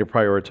 Help me to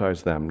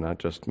prioritize them, not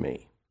just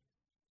me,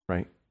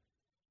 right?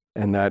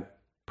 And that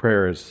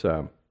prayer is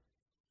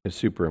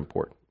super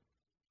important.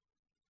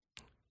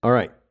 All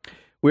right.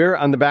 We're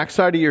on the back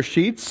side of your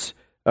sheets.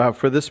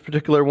 For this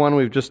particular one,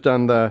 we've just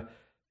done the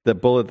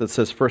bullet that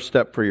says first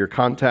step for your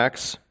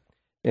contacts,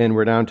 and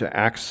we're down to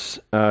Acts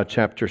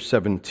chapter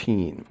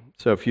 17.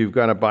 So if you've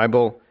got a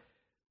Bible,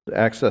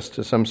 access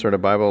to some sort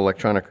of Bible,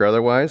 electronic or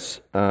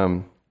otherwise,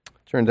 turn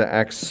to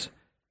Acts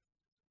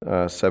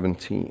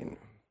 17.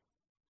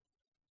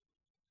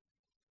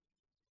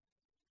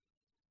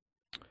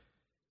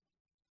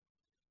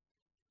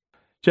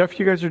 Jeff,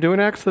 you guys are doing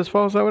Acts this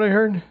fall? Is that what I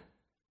heard?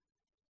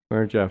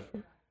 Where, Jeff?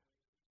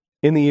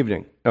 In the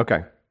evening.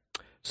 Okay.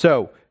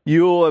 So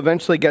you'll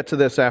eventually get to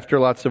this after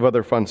lots of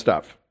other fun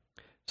stuff.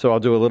 So I'll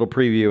do a little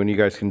preview and you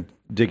guys can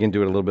dig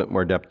into it a little bit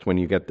more depth when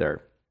you get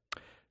there.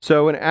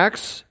 So in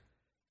Acts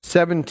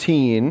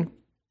 17,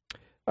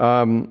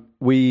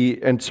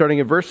 starting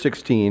at verse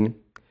 16,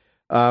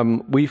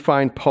 we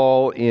find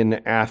Paul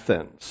in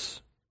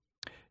Athens.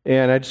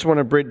 And I just want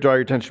to draw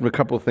your attention to a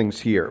couple of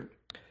things here.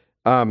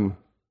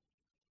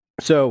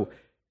 So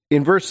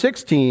in verse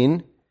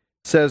 16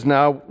 says,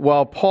 "Now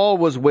while Paul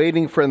was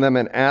waiting for them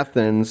in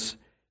Athens,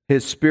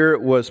 his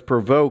spirit was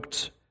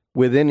provoked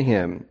within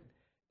him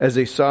as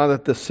he saw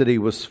that the city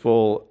was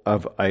full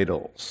of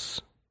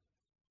idols."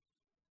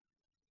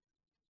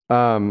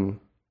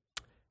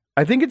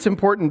 I think it's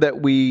important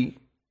that we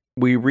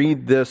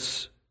read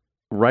this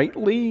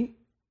rightly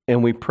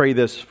and we pray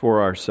this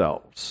for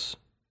ourselves.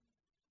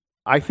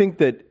 I think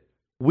that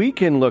we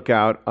can look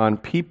out on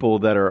people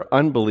that are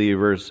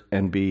unbelievers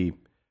and be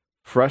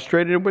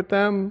frustrated with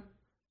them.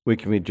 We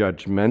can be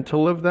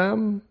judgmental of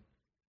them.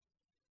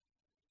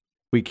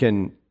 We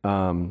can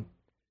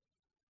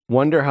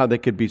wonder how they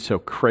could be so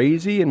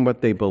crazy in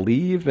what they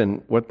believe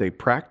and what they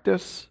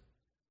practice.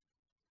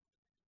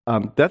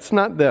 That's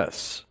not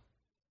this.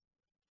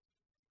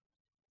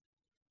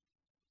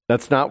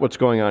 That's not what's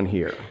going on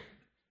here.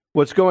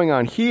 What's going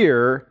on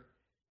here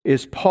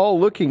is Paul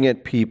looking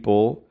at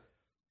people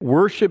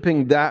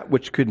worshiping that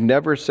which could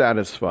never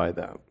satisfy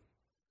them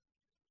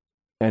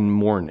and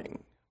mourning.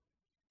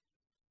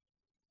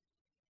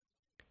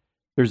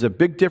 There's a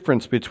big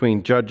difference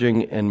between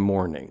judging and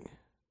mourning.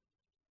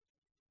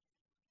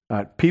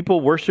 People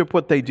worship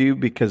what they do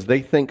because they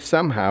think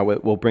somehow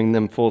it will bring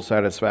them full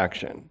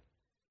satisfaction.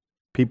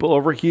 People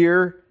over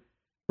here,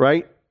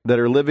 right, that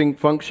are living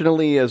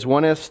functionally as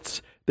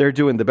oneists, they're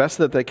doing the best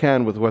that they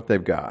can with what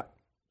they've got. I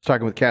was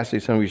talking with Cassie.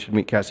 Some of you should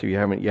meet Cassie if you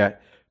haven't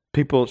yet.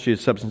 She's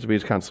a substance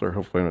abuse counselor.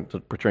 Hopefully I'm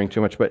not portraying too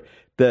much, but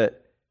the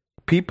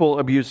people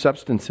abuse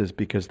substances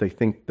because they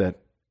think that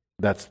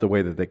that's the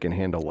way that they can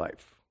handle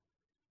life.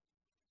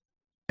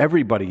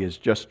 Everybody is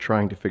just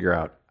trying to figure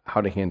out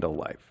how to handle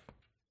life.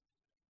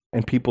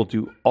 And people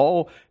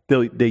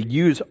they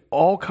use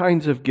all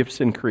kinds of gifts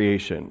in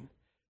creation.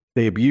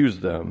 They abuse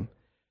them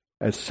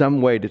as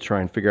some way to try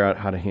and figure out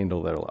how to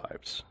handle their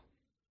lives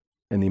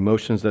and the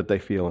emotions that they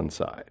feel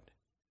inside.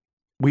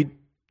 We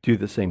do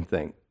the same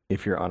thing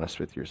if you're honest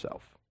with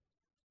yourself.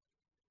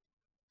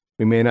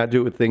 We may not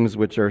do it with things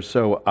which are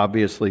so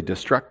obviously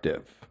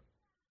destructive,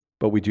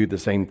 but we do the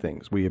same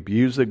things. We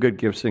abuse the good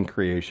gifts in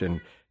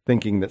creation,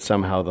 thinking that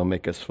somehow they'll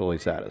make us fully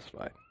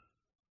satisfied.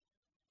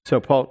 So,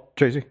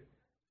 Tracy?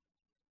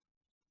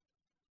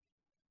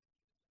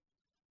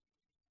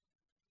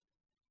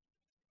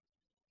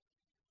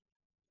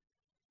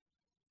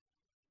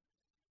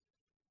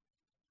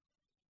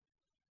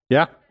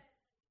 Yeah?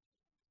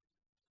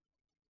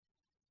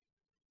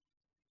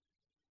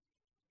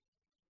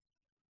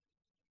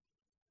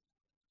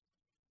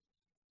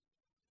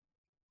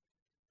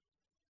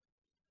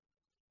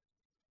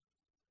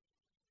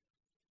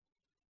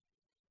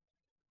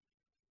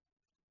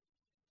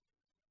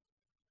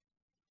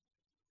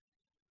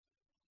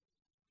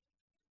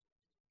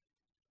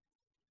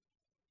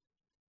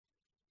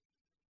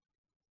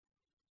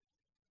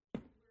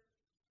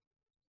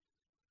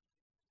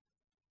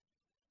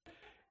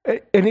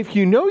 And if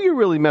you know you're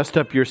really messed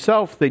up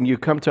yourself, then you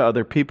come to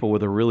other people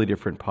with a really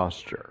different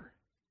posture.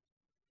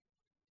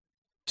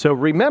 So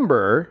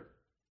remember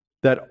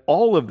that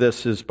all of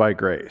this is by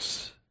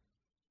grace.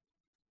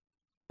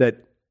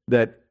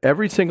 That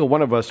every single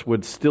one of us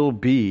would still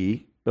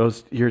be,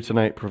 those here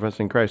tonight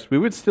professing Christ, we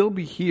would still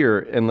be here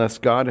unless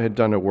God had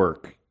done a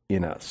work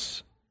in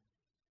us.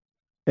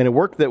 And a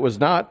work that was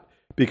not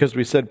because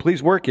we said,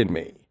 please work in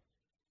me.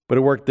 But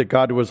a work that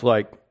God was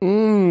like,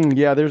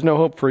 yeah, there's no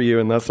hope for you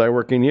unless I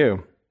work in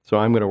you. So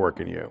I'm going to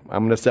work in you.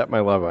 I'm going to set my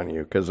love on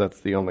you because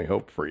that's the only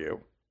hope for you.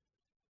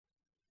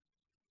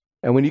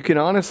 And when you can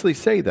honestly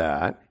say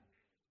that,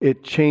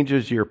 it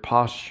changes your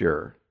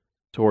posture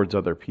towards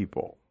other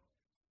people.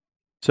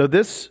 So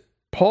this,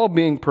 Paul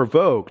being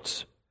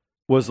provoked,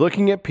 was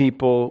looking at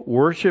people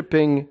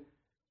worshiping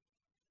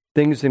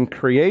things in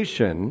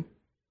creation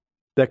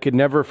that could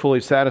never fully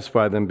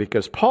satisfy them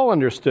because Paul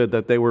understood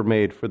that they were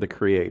made for the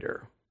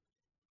Creator.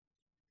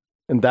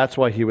 And that's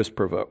why he was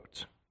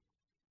provoked.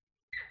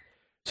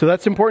 So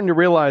that's important to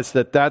realize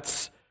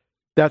that's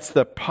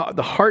the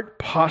heart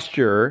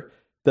posture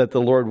that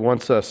the Lord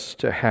wants us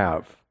to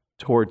have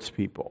towards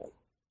people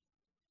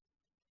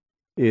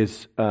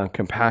is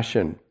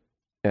compassion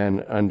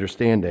and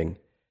understanding.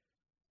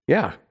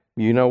 Yeah,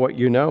 you know what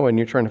you know, and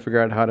you're trying to figure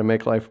out how to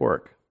make life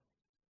work.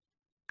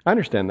 I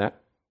understand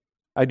that.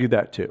 I do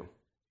that too.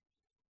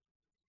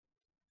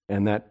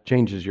 And that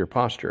changes your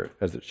posture,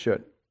 as it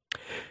should.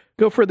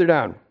 Go further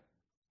down.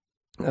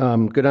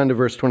 Go down to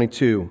verse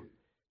 22.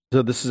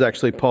 So this is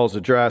actually Paul's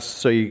address.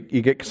 So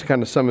you get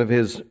kind of some of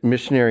his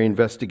missionary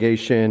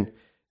investigation,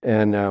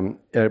 and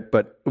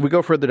but we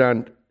go further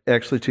down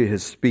actually to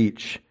his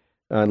speech.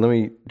 Let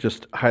me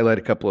just highlight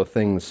a couple of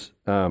things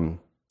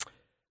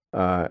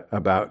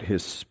about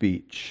his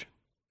speech.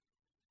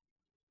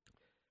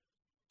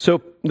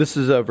 So this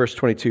is verse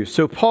 22.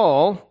 So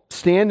Paul,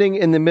 standing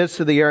in the midst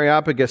of the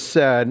Areopagus,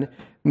 said,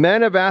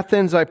 "Men of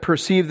Athens, I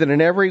perceive that in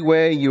every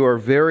way you are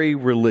very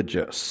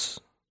religious."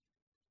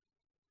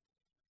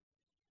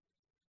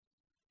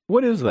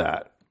 What is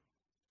that?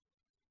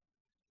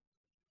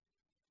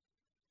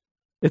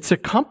 It's a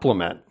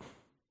compliment.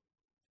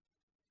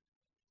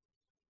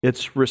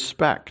 It's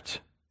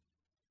respect.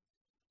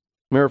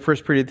 Remember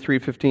 1 Peter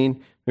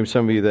 3:15? Maybe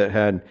some of you that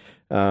had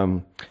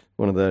one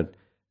of the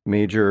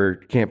major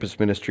campus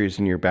ministries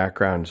in your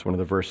background is one of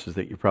the verses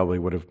that you probably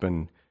would have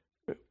been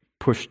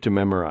pushed to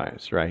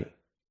memorize, right?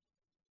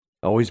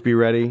 Always be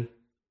ready,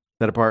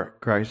 set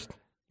apart Christ,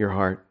 your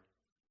heart.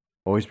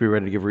 Always be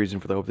ready to give reason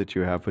for the hope that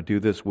you have, but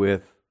do this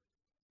with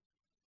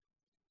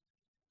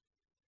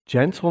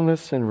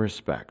Gentleness and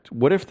respect.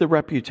 What if the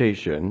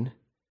reputation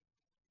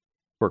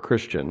for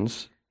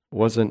Christians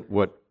wasn't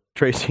what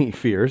Tracy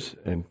fears,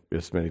 and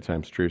it's many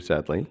times true,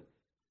 sadly,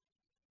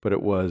 but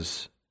it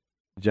was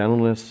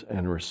gentleness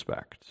and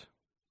respect?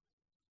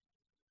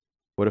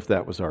 What if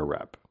that was our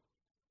rep?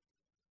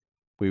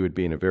 We would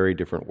be in a very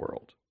different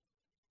world,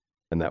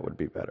 and that would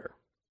be better.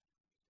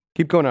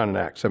 Keep going on in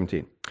Acts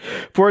 17.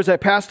 For as I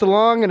passed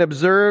along and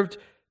observed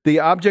the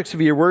objects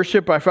of your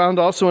worship, I found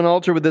also an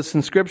altar with this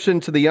inscription: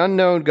 to the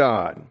unknown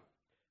God.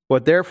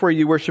 What therefore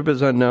you worship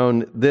is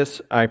unknown,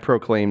 this I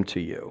proclaim to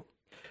you.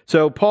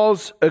 So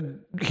Paul's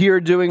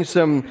here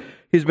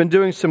he's been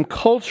doing some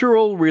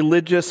cultural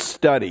religious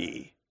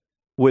study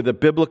with a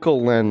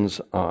biblical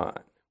lens on.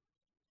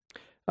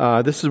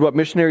 This is what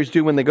missionaries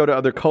do when they go to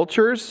other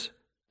cultures.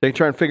 They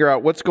try and figure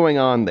out what's going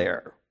on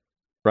there,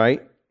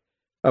 right?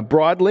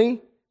 Broadly,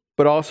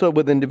 but also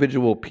with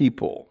individual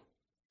people.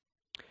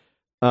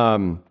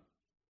 The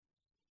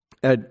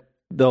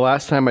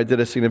last time I did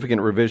a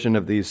significant revision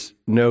of these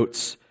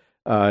notes,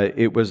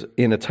 it was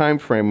in a time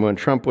frame when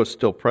Trump was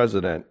still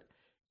president,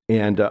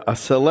 and a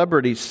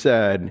celebrity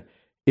said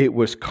it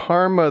was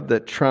karma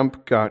that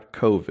Trump got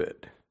COVID.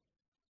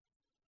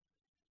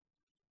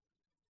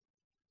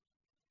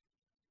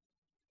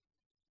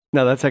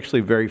 Now, that's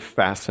actually very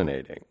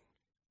fascinating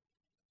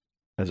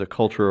as a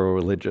cultural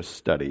religious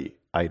study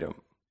item.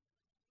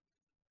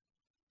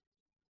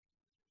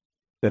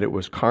 That it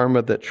was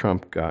karma that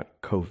Trump got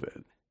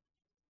COVID.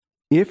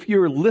 If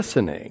you're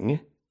listening,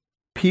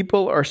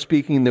 people are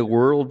speaking the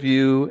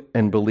worldview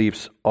and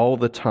beliefs all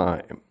the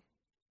time.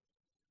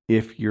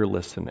 If you're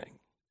listening.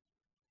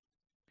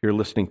 You're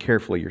listening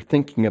carefully. You're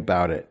thinking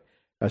about it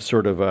as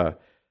sort of a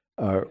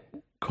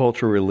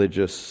cultural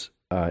religious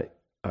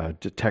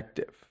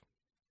detective.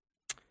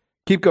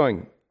 Keep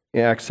going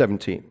in Acts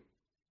 17.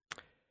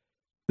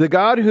 The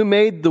God who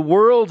made the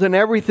world and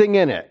everything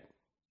in it.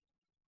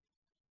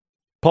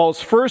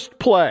 Paul's first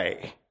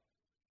play.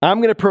 I'm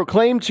going to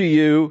proclaim to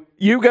you,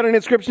 you've got an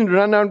inscription to an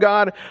unknown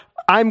God.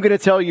 I'm going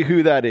to tell you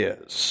who that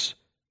is.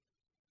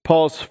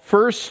 Paul's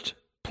first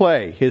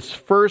play, his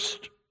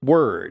first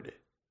word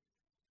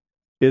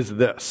is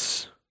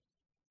this.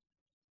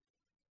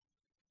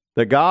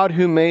 The God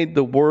who made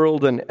the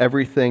world and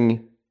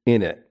everything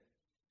in it,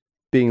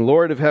 being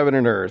Lord of heaven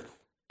and earth,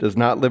 does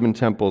not live in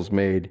temples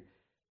made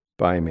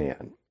by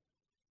man.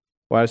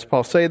 Why does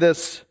Paul say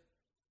this?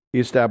 He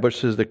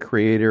establishes the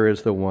Creator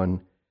as the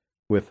one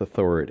with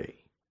authority.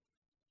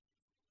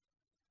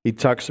 He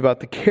talks about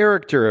the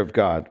character of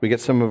God. We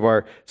get some of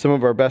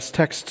our best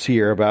texts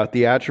here about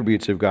the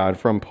attributes of God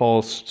from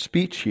Paul's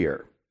speech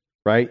here,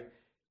 right?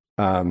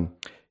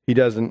 He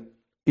doesn't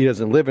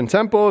live in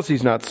temples.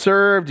 He's not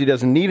served. He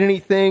doesn't need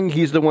anything.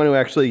 He's the one who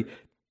actually,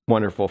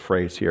 wonderful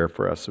phrase here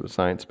for us with a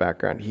science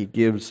background. He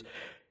gives,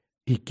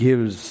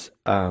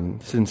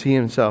 since he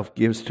himself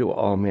gives to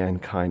all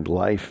mankind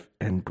life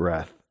and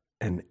breath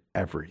and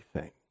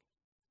everything.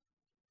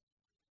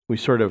 We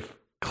sort of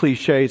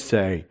cliche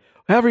say,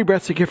 every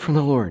breath's a gift from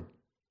the Lord.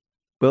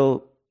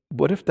 Well,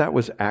 what if that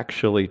was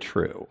actually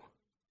true?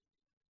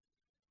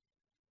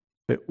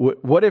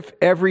 What if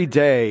every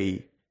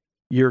day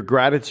your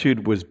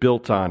gratitude was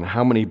built on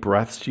how many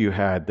breaths you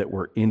had that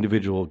were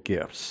individual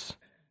gifts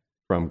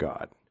from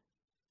God?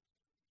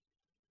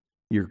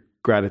 Your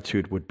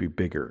gratitude would be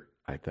bigger,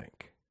 I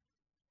think.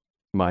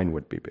 Mine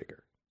would be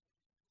bigger.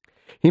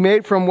 He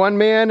made from one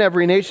man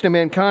every nation of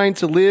mankind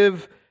to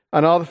live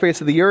on all the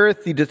face of the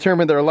earth. He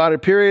determined their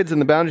allotted periods and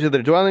the boundaries of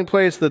their dwelling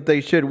place, that they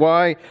should,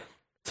 why?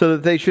 So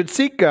that they should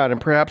seek God and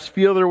perhaps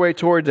feel their way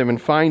towards Him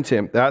and find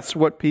Him. That's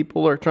what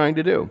people are trying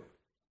to do.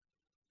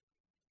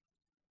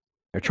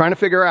 They're trying to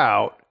figure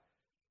out,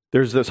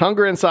 there's this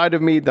hunger inside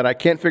of me that I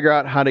can't figure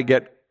out how to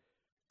get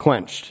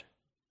quenched.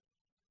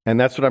 And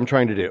that's what I'm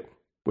trying to do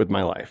with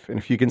my life. And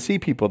if you can see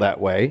people that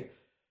way,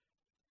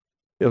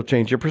 it'll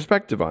change your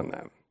perspective on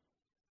them.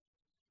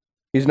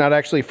 He's not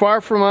actually far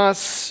from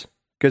us,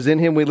 because in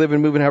Him we live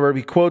and move and have.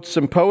 He quotes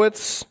some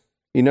poets,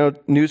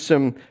 knew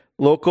some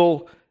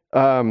local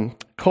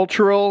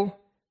cultural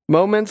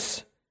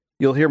moments.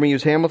 You'll hear me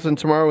use Hamilton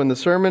tomorrow in the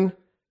sermon.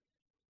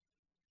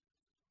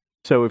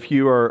 So if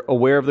you are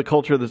aware of the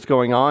culture that's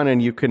going on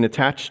and you can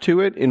attach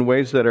to it in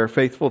ways that are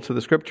faithful to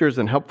the Scriptures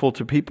and helpful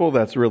to people,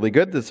 that's really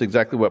good. That's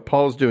exactly what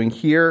Paul's doing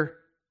here,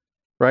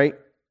 right?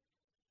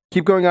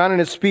 Keep going on in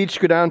his speech.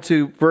 Go down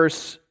to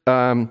verse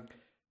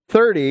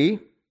 30.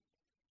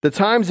 The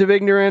times of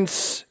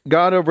ignorance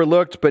God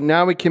overlooked, but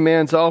now He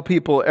commands all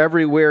people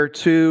everywhere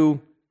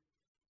to...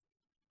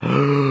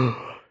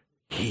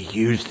 He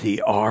used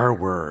the R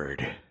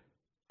word.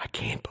 I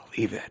can't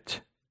believe it.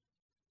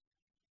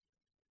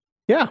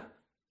 Yeah.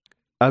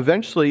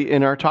 Eventually,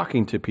 in our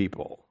talking to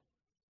people,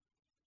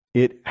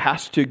 it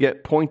has to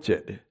get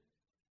pointed.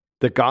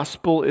 The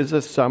gospel is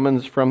a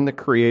summons from the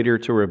Creator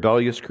to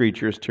rebellious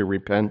creatures to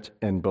repent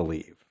and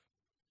believe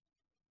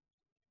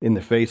in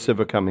the face of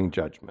a coming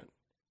judgment.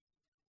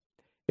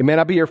 It may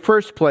not be your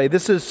first play.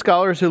 This is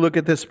scholars who look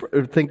at this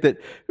think that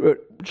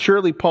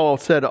surely Paul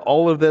said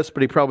all of this,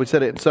 but he probably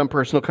said it in some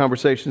personal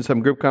conversations, some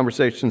group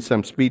conversations,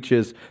 some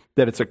speeches,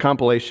 that it's a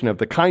compilation of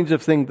the kinds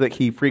of things that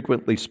he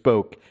frequently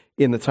spoke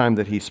in the time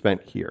that he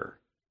spent here.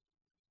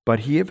 But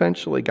he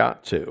eventually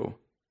got to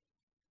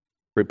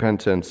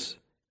repentance.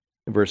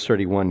 In verse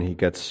 31, he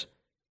gets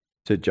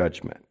to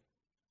judgment.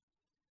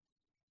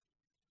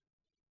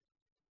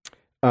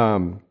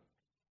 And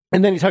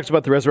then he talks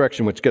about the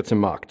resurrection, which gets him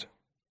mocked.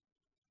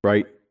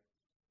 Right?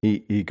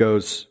 He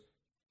goes,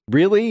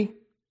 really?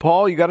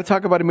 Paul, you got to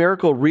talk about a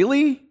miracle?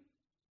 Really?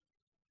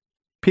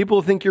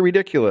 People think you're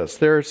ridiculous.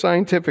 They're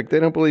scientific. They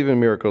don't believe in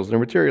miracles. They're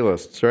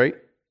materialists, right?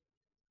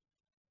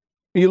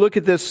 You look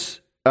at this,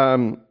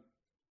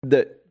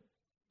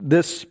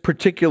 this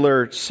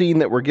particular scene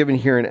that we're given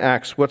here in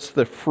Acts. What's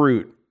the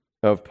fruit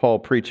of Paul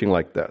preaching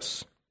like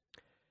this?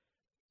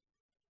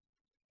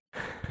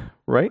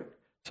 Right?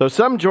 So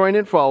some joined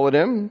and followed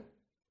him.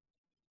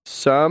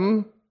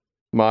 Some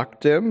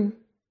mocked him.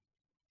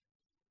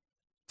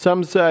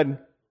 Some said,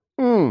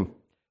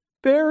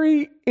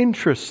 very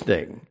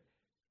interesting.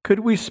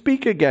 Could we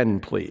speak again,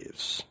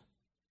 please?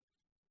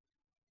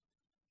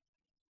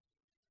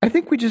 I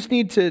think we just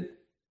need to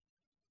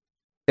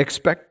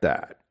expect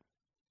that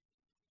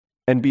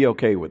and be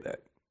okay with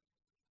it.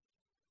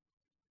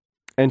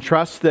 And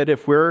trust that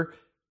if we're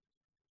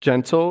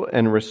gentle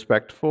and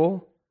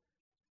respectful,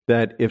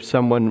 that if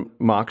someone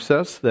mocks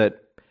us,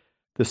 that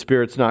the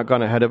Spirit's not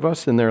gone ahead of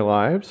us in their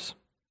lives,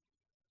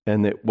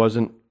 and it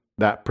wasn't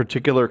that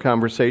particular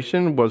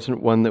conversation,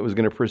 wasn't one that was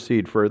going to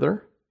proceed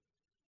further.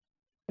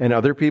 And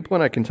other people,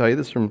 and I can tell you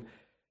this from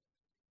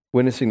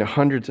witnessing to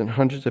hundreds and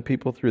hundreds of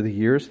people through the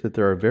years, that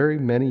there are very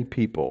many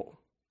people,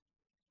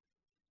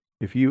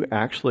 if you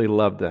actually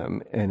love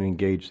them and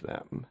engage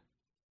them,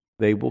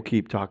 they will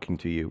keep talking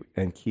to you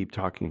and keep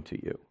talking to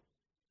you.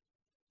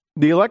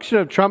 The election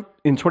of Trump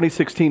in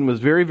 2016 was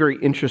very, very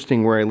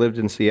interesting where I lived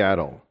in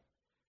Seattle.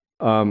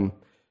 As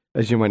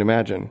you might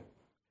imagine,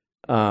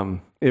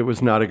 it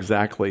was not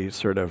exactly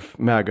sort of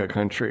MAGA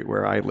country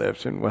where I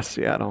lived in West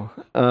Seattle.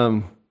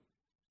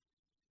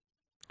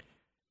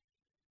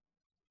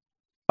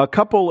 A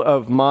couple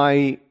of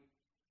my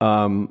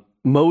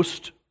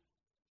most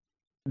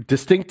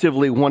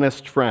distinctively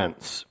onist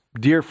friends,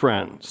 dear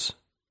friends,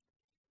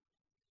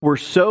 were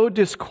so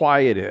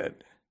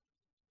disquieted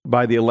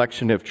by the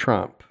election of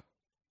Trump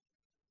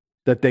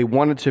that they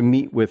wanted to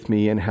meet with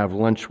me and have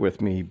lunch with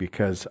me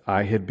because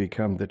I had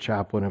become the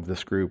chaplain of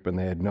this group and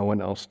they had no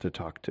one else to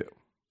talk to.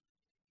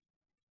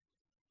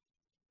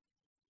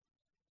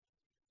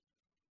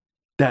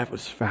 That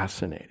was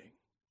fascinating,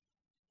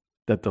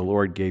 that the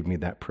Lord gave me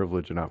that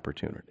privilege and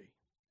opportunity,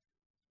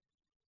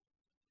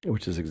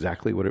 which is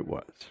exactly what it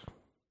was.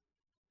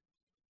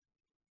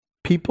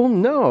 People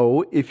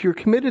know if you're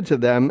committed to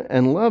them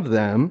and love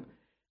them,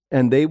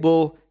 and they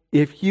will,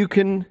 if you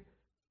can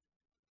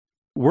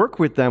work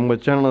with them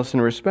with gentleness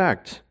and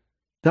respect,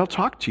 they'll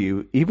talk to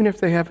you even if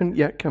they haven't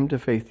yet come to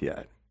faith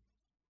yet,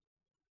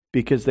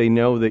 because they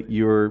know that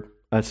you're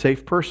a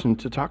safe person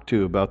to talk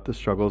to about the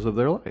struggles of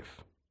their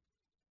life.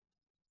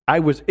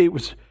 It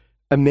was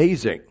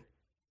amazing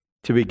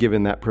to be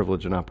given that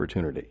privilege and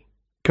opportunity.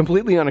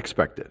 Completely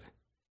unexpected,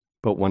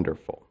 but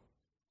wonderful.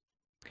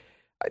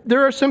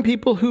 There are some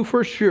people who,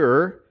 for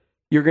sure,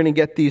 you're going to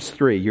get these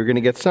three. You're going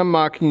to get some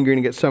mocking, you're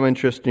going to get some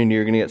interest, and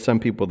you're going to get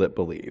some people that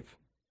believe.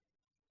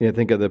 You know,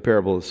 think of the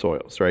parable of the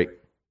soils, right?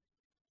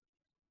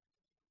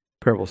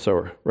 Parable of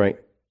sower, right?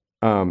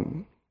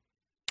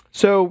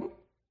 So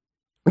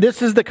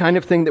this is the kind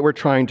of thing that we're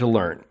trying to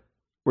learn.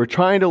 We're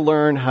trying to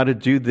learn how to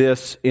do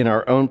this in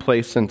our own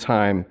place and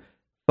time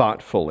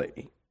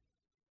thoughtfully.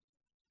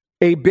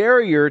 A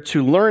barrier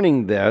to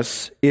learning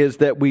this is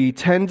that we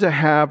tend to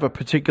have a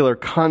particular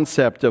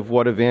concept of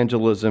what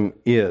evangelism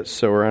is.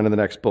 So we're on to the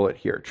next bullet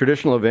here.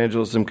 Traditional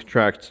evangelism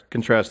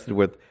contrasted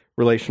with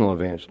relational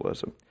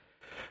evangelism.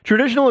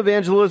 Traditional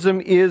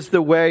evangelism is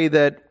the way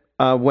that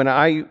when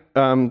I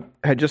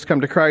had just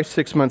come to Christ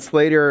 6 months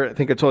later, I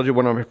think I told you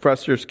one of my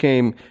professors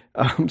came,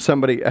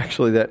 somebody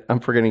actually that, I'm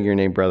forgetting your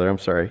name, brother, I'm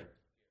sorry.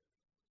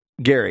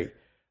 Gary.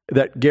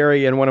 That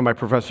Gary and one of my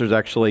professors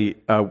actually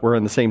were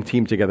on the same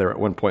team together at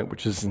one point,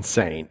 which is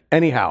insane.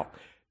 Anyhow,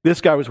 this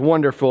guy was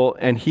wonderful,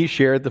 and he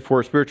shared the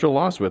 4 spiritual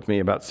laws with me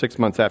about 6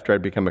 months after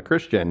I'd become a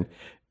Christian,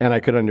 and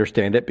I could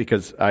understand it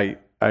because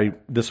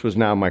this was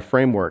now my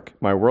framework,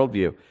 my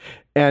worldview.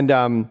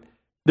 And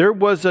there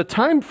was a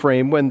time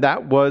frame when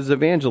that was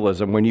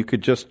evangelism, when you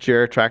could just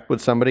share a tract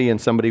with somebody, and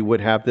somebody would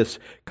have this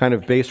kind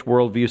of base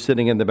worldview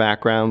sitting in the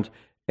background,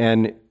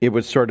 and it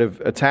would sort of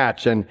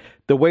attach. And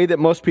the way that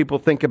most people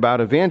think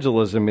about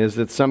evangelism is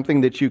it's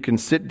something that you can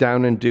sit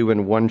down and do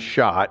in one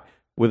shot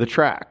with a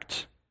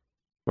tract,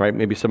 right?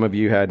 Maybe some of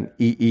you had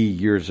EE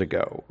years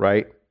ago,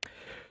 right?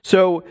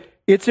 So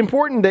it's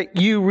important that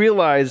you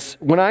realize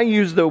when I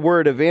use the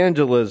word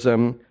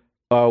evangelism,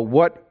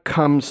 what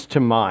comes to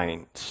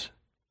mind?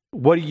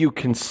 What do you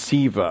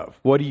conceive of?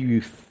 What do you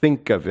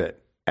think of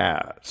it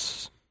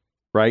as?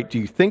 Right? Do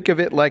you think of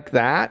it like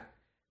that?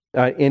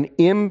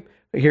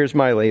 here's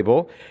my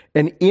label,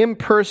 an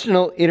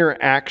impersonal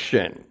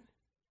interaction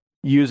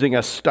using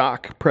a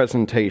stock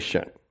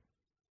presentation.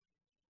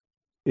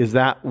 Is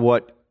that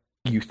what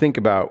you think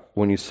about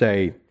when you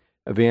say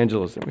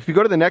evangelism? If you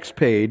go to the next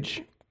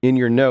page in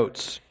your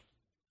notes,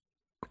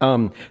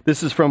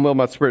 this is from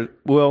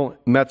Will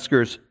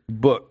Metzger's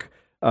book,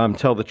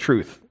 Tell the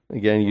Truth,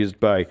 again used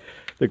by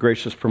the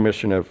gracious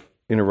permission of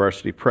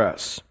InterVarsity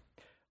Press.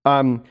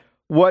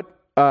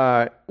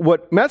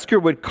 What Metzger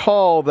would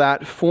call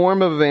that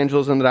form of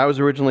evangelism that I was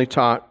originally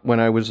taught when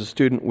I was a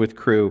student with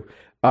Cru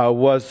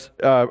was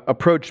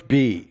approach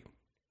B,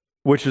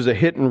 which is a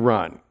hit and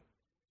run.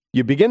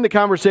 You begin the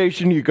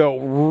conversation, you go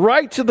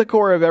right to the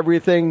core of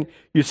everything,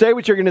 you say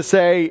what you're going to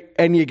say,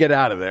 and you get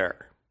out of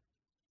there,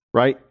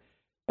 right?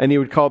 And he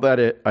would call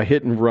that a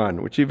hit and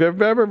run, which if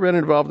you've ever been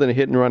involved in a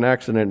hit and run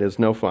accident is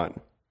no fun.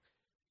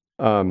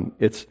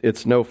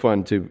 It's no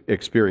fun to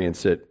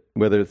experience it,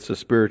 whether it's a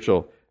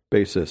spiritual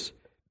basis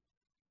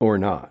or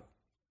not.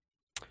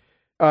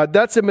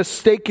 That's a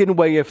mistaken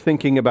way of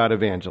thinking about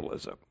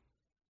evangelism,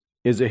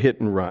 is a hit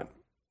and run.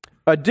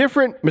 A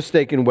different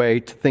mistaken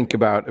way to think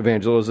about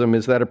evangelism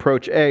is that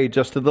approach A,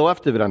 just to the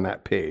left of it on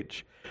that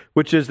page,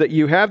 which is that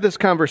you have this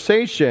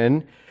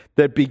conversation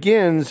that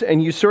begins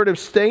and you sort of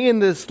stay in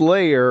this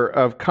layer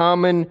of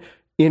common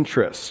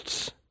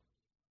interests,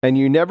 and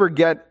you never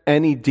get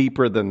any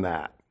deeper than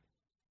that.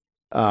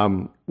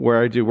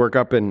 Where I do work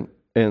up in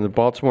the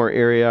Baltimore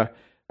area,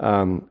 I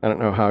don't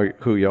know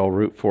who y'all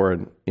root for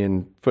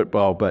in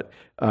football, but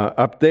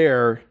up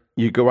there,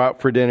 you go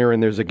out for dinner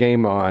and there's a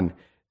game on,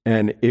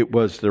 and it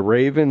was the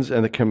Ravens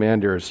and the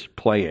Commanders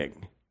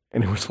playing.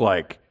 And it was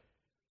like,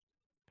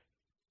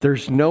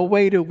 there's no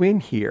way to win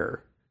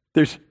here.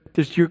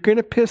 You're going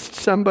to piss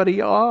somebody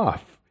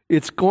off.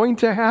 It's going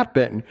to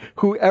happen,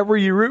 whoever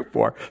you root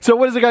for. So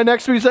what does the guy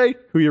next to me say?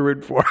 Who you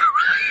root for?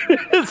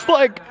 It's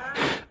like,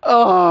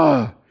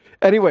 oh.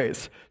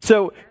 Anyways,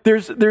 so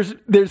there's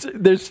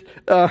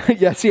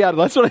Seattle.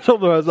 That's what I told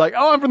them. I was like,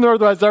 oh, I'm from the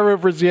Northwest. I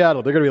root for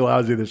Seattle. They're going to be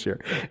lousy this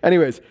year.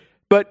 Anyways,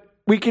 but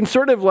we can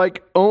sort of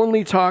like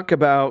only talk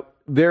about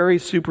very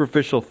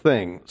superficial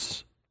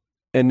things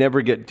and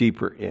never get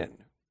deeper in.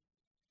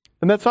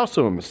 And that's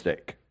also a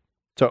mistake,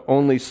 to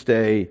only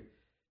stay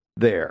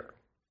there.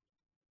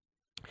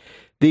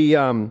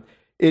 The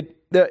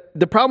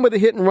problem with the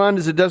hit and run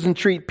is it doesn't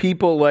treat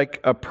people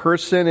like a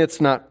person. It's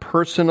not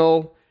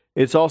personal.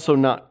 It's also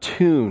not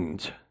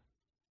tuned.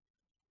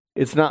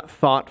 It's not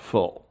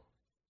thoughtful.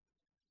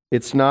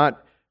 It's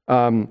not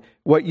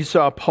what you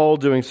saw Paul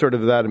doing, sort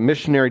of that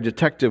missionary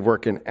detective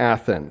work in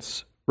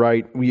Athens,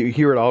 right? You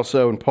hear it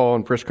also in Paul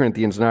in 1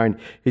 Corinthians 9.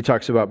 He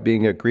talks about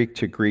being a Greek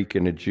to Greek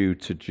and a Jew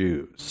to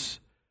Jews.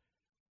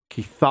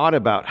 He thought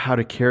about how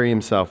to carry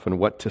himself and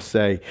what to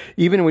say.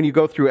 Even when you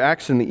go through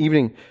Acts in the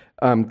evening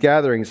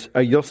gatherings,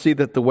 you'll see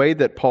that the way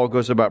that Paul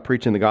goes about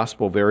preaching the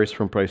gospel varies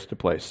from place to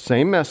place.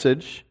 Same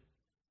message,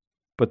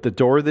 but the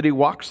door that he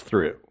walks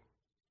through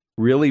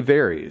really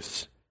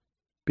varies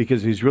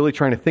because he's really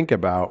trying to think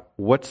about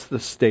what's the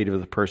state of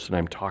the person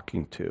I'm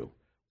talking to?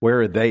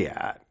 Where are they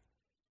at?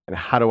 And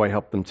how do I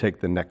help them take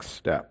the next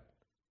step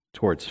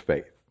towards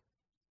faith?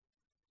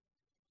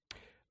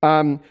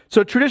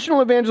 So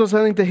traditional evangelism,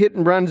 I think the hit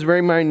and run is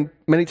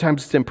many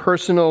times it's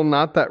impersonal,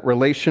 not that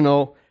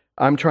relational.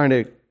 I'm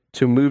trying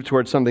to move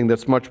towards something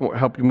that's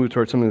help you move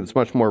towards something that's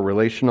much more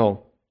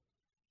relational.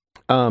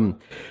 But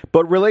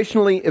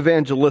relationally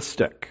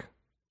evangelistic,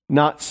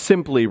 not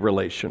simply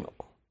relational,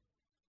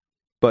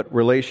 but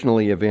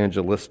relationally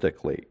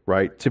evangelistically,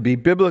 right? To be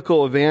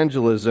biblical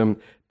evangelism,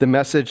 the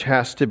message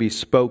has to be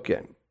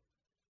spoken.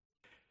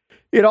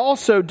 It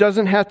also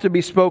doesn't have to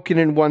be spoken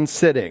in one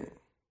sitting.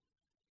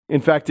 In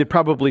fact, it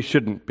probably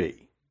shouldn't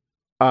be.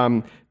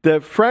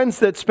 The friends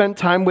that spent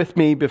time with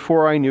me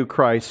before I knew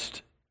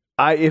Christ,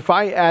 if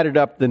I added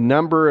up the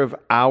number of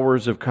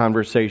hours of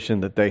conversation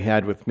that they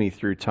had with me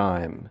through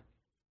time,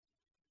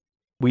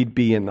 we'd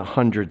be in the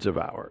hundreds of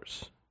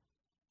hours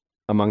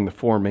among the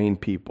four main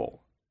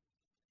people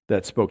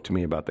that spoke to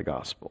me about the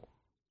gospel.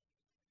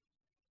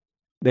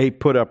 They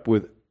put up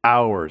with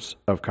hours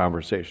of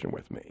conversation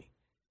with me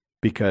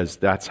because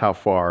that's how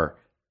far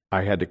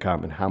I had to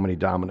come and how many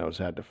dominoes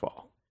had to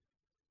fall.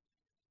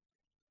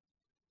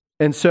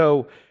 And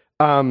so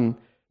the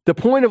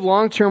point of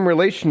long-term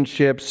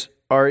relationships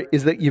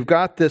is that you've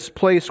got this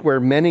place where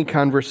many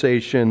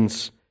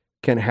conversations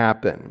can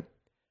happen.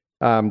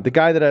 The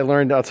guy that I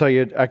learned,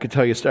 I could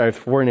tell you, I have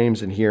 4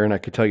 names in here, and I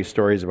could tell you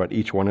stories about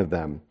each one of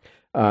them.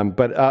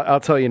 But I'll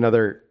tell you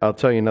another.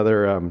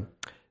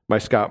 My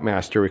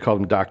scoutmaster, we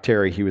called him Doc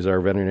Terry. He was our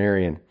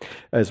veterinarian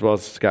as well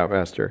as a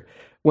scoutmaster.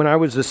 When I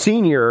was a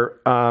senior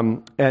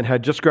and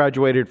had just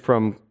graduated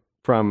from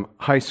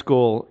high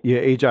school, you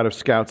age out of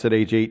scouts at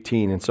age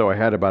 18, and so I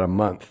had about a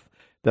month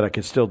that I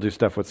could still do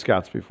stuff with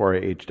scouts before I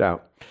aged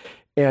out.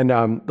 And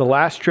the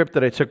last trip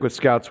that I took with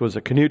scouts was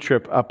a canoe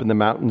trip up in the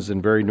mountains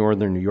in very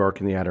northern New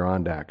York in the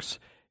Adirondacks.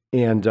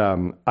 And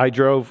I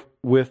drove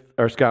with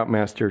our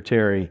scoutmaster,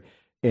 Terry,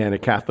 and a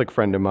Catholic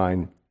friend of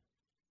mine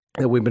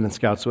that we've been in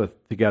scouts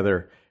with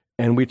together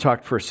And we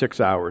talked for 6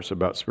 hours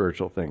about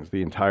spiritual things,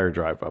 the entire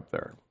drive up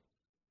there.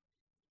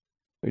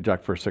 We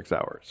talked for 6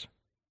 hours.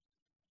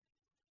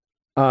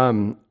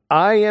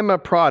 I am a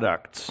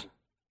product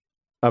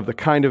of the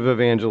kind of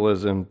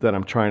evangelism that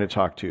I'm trying to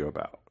talk to you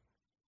about.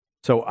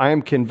 So I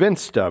am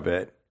convinced of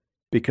it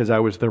because I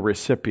was the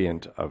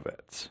recipient of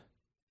it.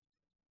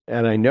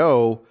 And I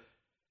know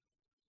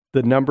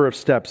the number of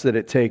steps that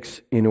it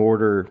takes in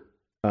order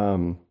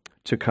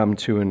to come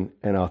to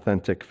an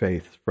authentic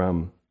faith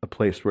from a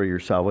place where you're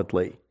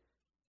solidly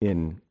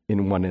in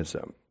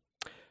oneism.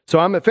 So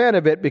I'm a fan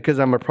of it because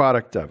I'm a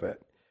product of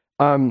it.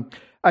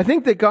 I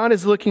think that God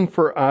is looking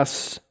for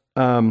us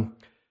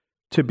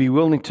to be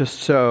willing to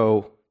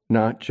sow,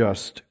 not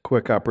just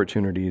quick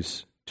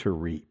opportunities to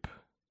reap.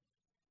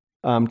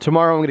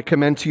 Tomorrow I'm going to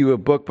commend to you a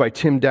book by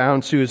Tim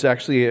Downs, who is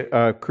actually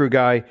a Cru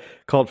guy,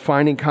 called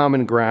Finding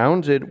Common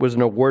Ground. It was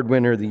an award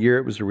winner the year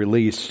it was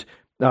released.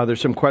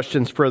 There's some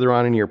questions further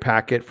on in your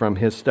packet from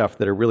his stuff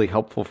that are really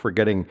helpful for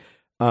getting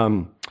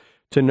to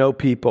know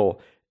people.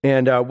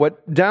 And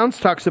what Downs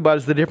talks about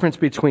is the difference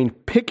between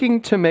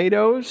picking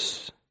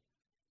tomatoes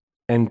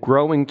and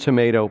growing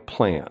tomato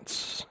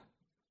plants.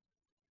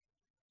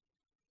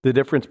 The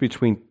difference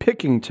between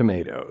picking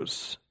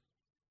tomatoes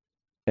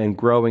and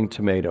growing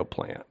tomato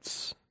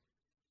plants.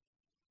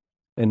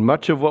 And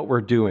much of what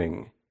we're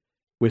doing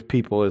with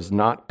people is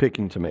not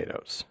picking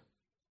tomatoes.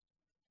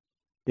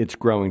 It's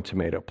growing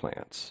tomato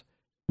plants,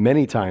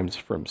 many times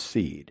from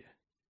seed,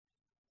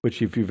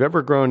 which if you've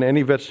ever grown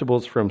any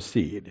vegetables from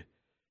seed,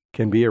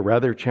 can be a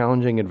rather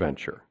challenging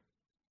adventure.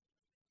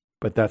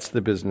 But that's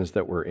the business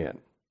that we're in.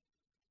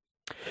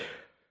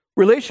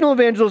 Relational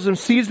evangelism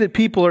sees that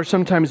people are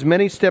sometimes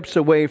many steps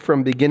away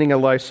from beginning a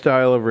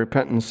lifestyle of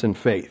repentance and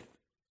faith.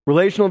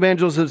 Relational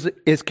evangelism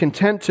is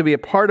content to be a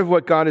part of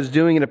what God is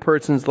doing in a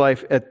person's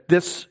life at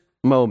this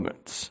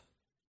moment.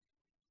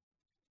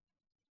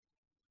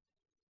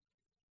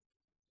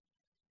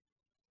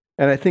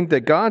 And I think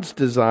that God's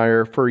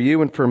desire for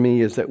you and for me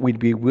is that we'd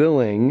be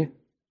willing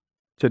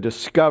to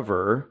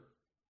discover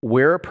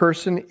where a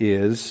person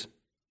is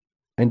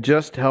and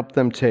just help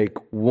them take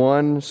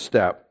one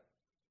step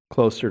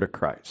closer to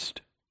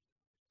Christ.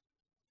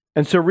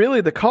 And so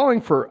really the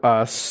calling for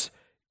us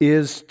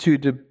is to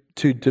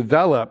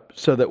develop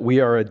so that we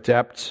are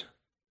adept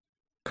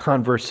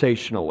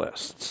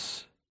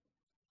conversationalists.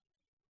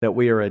 That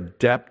we are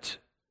adept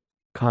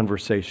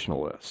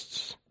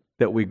conversationalists.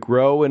 That we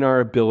grow in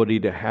our ability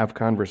to have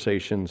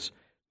conversations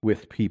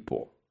with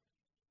people.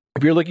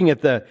 If you're looking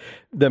at the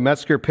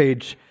Metzger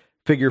page,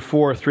 figure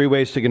 4, 3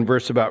 ways to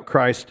converse about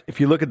Christ, if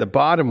you look at the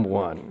bottom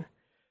one,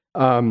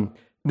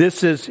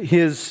 this is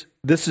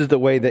the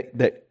way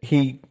that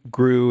he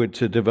grew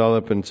to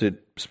develop and to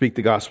speak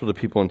the gospel to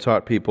people and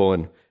taught people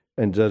and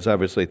does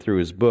obviously through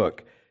his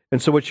book.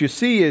 And so what you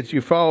see is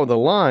you follow the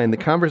line, the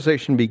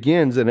conversation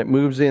begins and it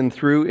moves in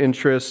through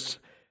interests,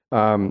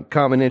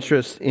 common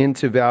interests,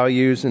 into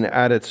values and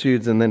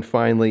attitudes, and then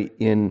finally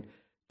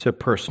into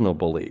personal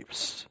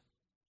beliefs.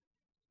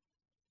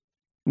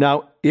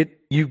 Now,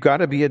 you've got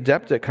to be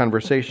adept at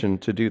conversation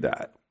to do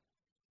that,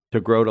 to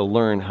grow to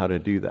learn how to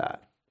do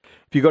that.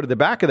 If you go to the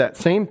back of that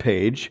same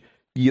page,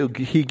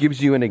 he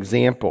gives you an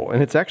example,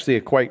 and it's actually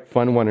a quite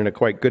fun one and a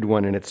quite good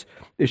one, and it's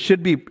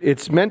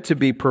meant to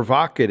be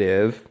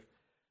provocative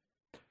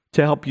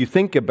to help you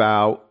think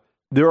about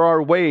there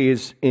are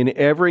ways in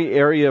every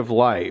area of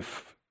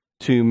life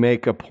to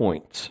make a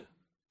point.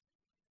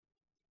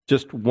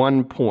 Just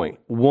one point,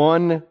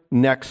 one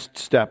next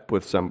step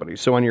with somebody.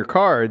 So on your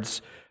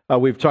cards,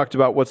 we've talked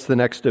about what's the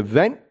next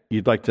event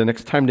you'd like the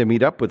next time to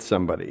meet up with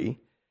somebody.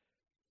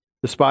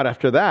 The spot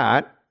after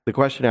that, the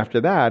question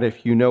after that,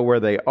 if you know where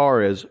they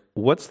are, is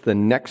what's the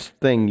next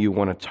thing you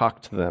want to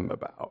talk to them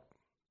about?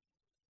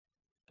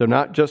 So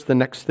not just the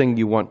next thing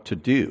you want to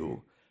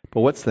do, but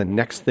what's the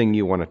next thing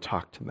you want to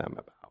talk to them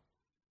about?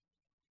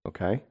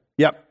 Okay?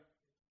 Yep.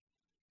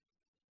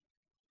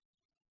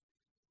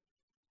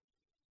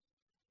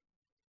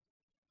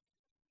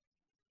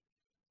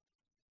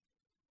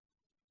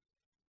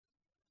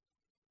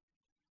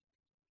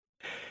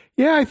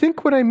 Yeah, I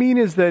think what I mean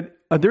is that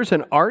there's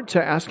an art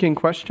to asking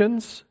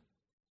questions.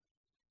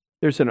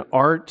 There's an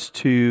art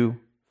to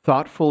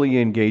thoughtfully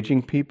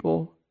engaging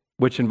people,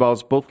 which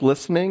involves both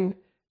listening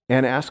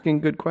and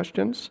asking good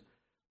questions.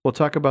 We'll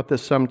talk about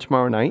this some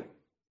tomorrow night.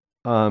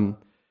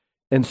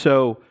 And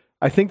so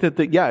I think that,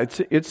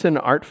 it's an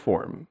art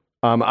form.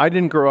 I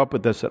didn't grow up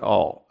with this at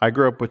all. I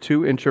grew up with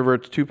two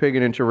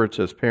pagan introverts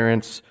as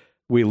parents.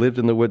 We lived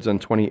in the woods on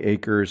 20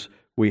 acres.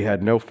 We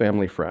had no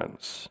family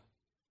friends.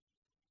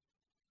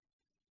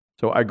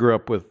 So I grew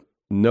up with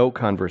no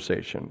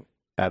conversation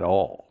at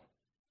all.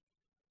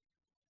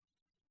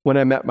 When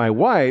I met my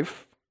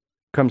wife,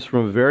 comes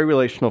from a very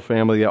relational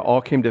family that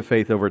all came to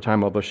faith over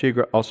time, although she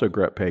also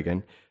grew up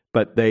pagan.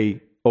 But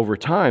over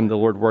time, the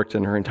Lord worked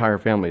and her entire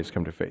family has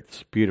come to faith.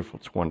 It's beautiful.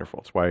 It's wonderful.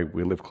 It's why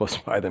we live close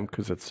by them,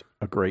 because it's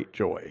a great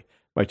joy.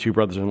 My two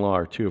brothers-in-law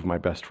are two of my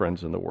best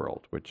friends in the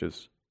world, which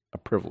is a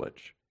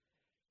privilege.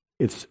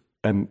 It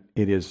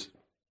is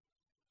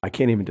I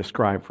can't even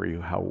describe for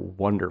you how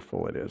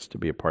wonderful it is to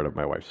be a part of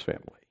my wife's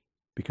family,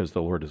 because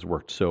the Lord has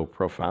worked so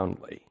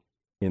profoundly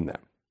in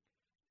them.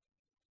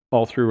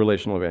 All through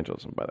relational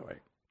evangelism, by the way.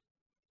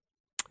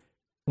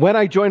 When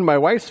I joined my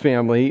wife's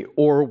family,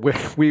 or when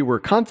we were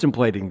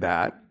contemplating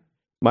that,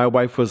 my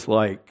wife was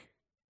like,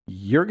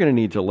 "You're going to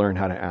need to learn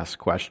how to ask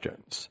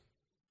questions."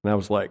 And I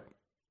was like,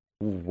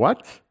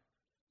 "What?"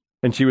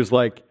 And she was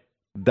like,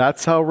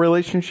 "That's how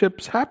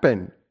relationships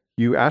happen.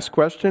 You ask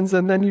questions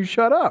and then you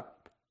shut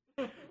up."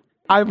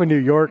 I'm a New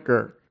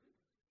Yorker.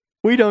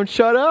 We don't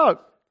shut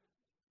up.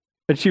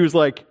 And she was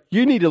like,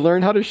 "You need to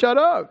learn how to shut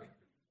up."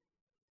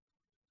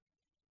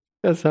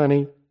 Yes,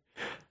 honey.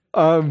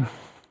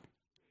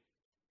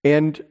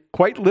 And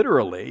quite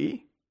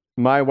literally,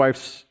 my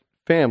wife's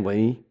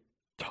family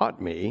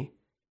taught me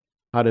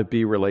how to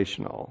be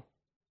relational,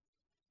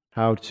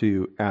 how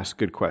to ask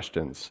good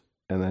questions,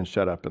 and then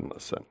shut up and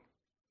listen.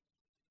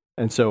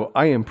 And so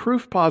I am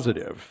proof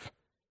positive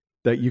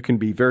that you can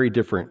be very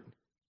different.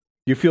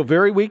 You feel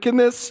very weak in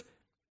this?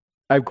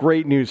 I have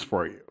great news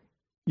for you.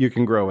 You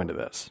can grow into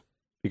this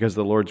because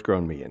the Lord's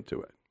grown me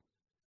into it.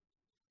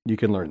 You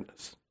can learn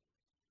this.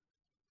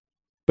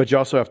 But you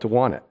also have to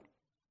want it.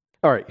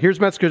 All right, here's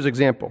Metzger's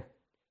example.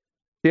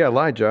 Yeah, I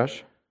lied,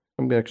 Josh.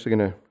 I'm actually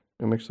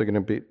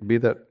gonna be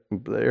that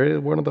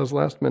one of those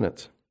last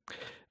minutes.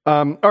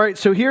 All right,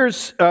 so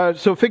here's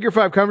figure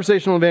 5,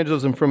 conversational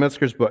evangelism from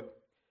Metzger's book.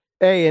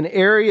 A, an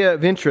area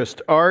of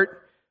interest,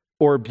 art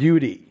or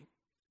beauty.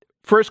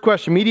 First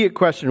question, immediate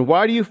question,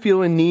 why do you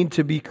feel a need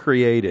to be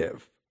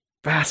creative?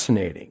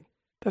 Fascinating.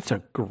 That's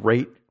a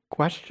great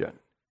question.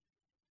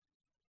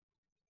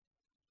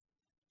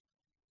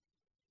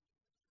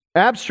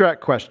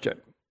 Abstract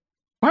question.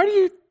 Why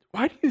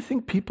do you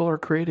think people are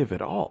creative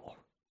at all?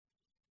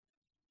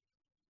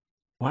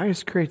 Why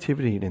is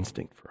creativity an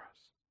instinct for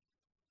us?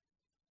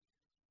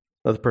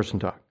 Let the person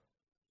talk.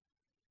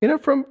 You know,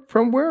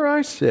 from where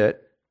I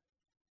sit,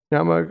 now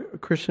I'm a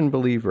Christian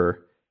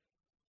believer,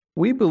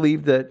 we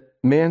believe that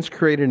man's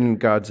created in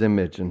God's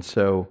image, and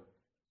so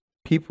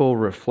people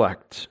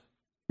reflect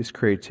his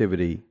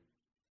creativity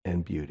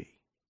and beauty.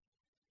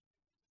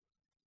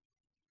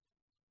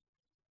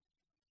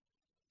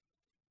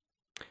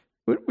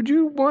 Would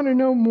you want to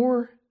know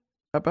more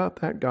about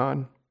that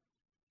God?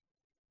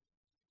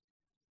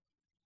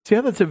 See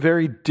how that's a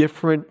very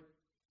different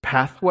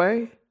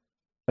pathway,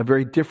 a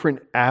very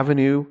different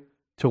avenue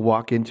to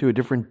walk into, a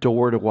different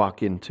door to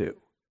walk into.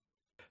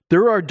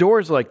 There are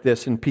doors like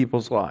this in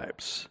people's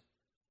lives.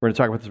 We're going to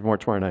talk about this more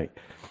tomorrow night.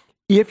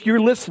 If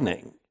you're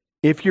listening,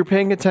 if you're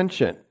paying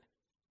attention,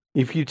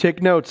 if you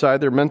take notes,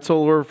 either mental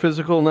or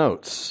physical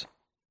notes,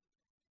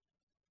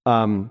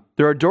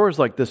 there are doors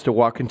like this to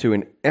walk into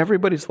in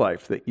everybody's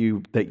life that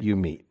you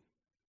meet.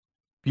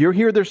 If you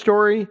hear their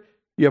story,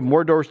 you have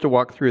more doors to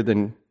walk through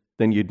than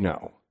you'd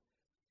know.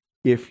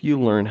 If you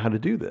learn how to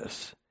do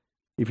this,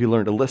 if you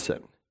learn to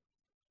listen,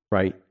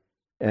 right,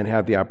 and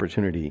have the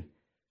opportunity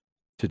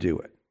to do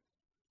it.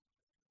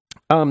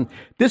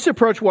 This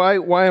approach,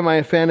 why am I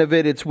a fan of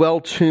it? It's well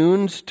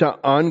tuned to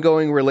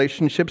ongoing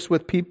relationships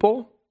with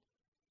people,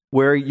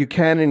 where you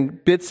can,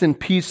 in bits and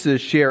pieces,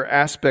 share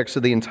aspects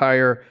of the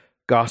entire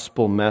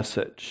gospel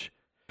message.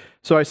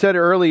 So I said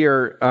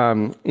earlier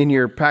in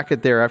your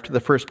packet there, after the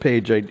first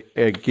page, I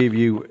gave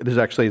you,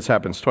 this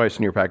happens twice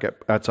in your packet.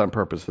 That's on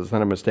purpose. It's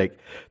not a mistake.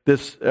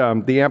 This,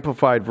 the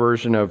amplified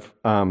version of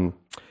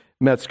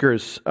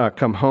Metzger's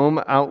Come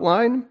Home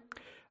outline.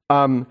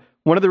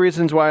 One of the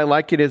reasons why I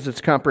like it is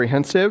it's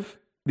comprehensive.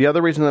 The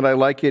other reason that I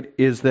like it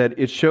is that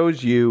it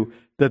shows you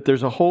that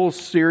there's a whole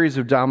series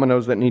of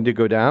dominoes that need to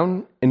go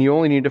down, and you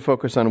only need to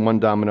focus on one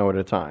domino at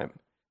a time.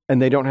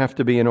 And they don't have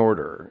to be in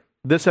order.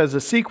 This has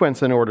a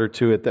sequence in order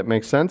to it that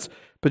makes sense,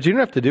 but you don't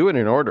have to do it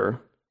in order.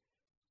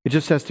 It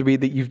just has to be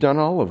that you've done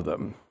all of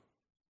them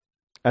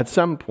at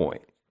some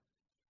point.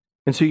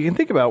 And so you can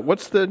think about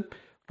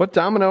what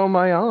domino am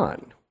I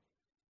on,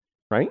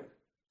 right?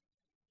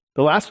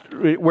 The last,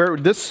 where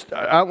this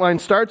outline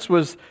starts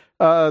was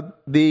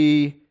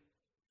the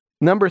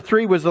number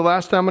 3 was the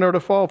last domino to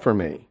fall for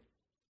me.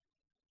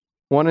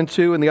 1 and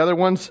 2 and the other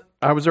ones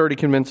I was already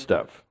convinced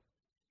of,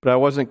 but I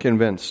wasn't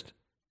convinced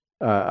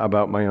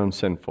about my own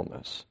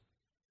sinfulness.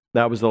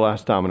 That was the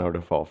last domino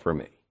to fall for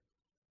me.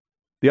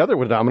 The other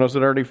dominoes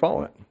had already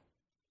fallen.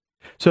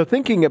 So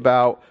thinking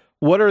about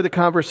what are the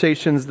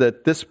conversations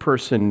that this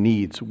person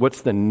needs,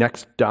 what's the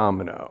next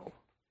domino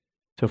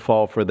to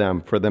fall for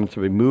them to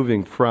be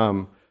moving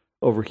from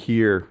over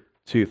here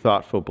to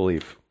thoughtful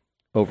belief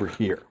over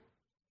here.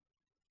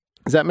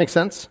 Does that make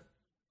sense?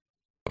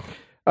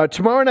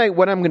 Tomorrow night,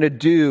 what I'm going to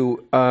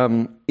do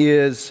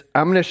is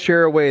I'm going to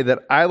share a way that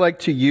I like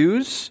to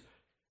use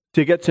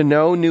to get to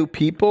know new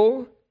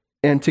people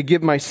and to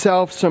give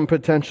myself some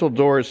potential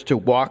doors to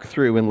walk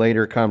through in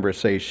later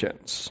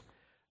conversations.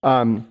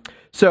 Okay,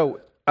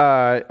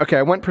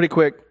 I went pretty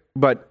quick,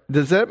 but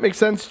does that make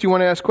sense? Do you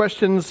want to ask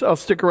questions? I'll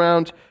stick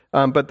around,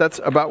 but that's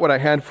about what I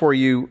had for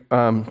you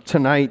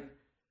tonight.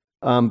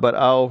 But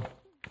I'll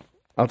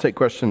take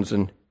questions,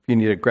 and if you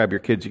need to grab your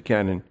kids, you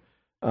can,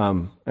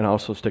 and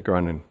also stick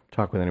around and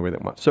talk with anybody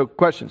that wants. So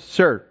questions.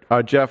 Sir,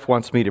 Jeff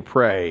wants me to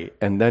pray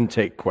and then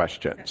take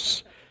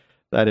questions.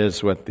 That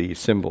is what the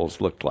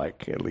symbols looked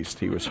like, at least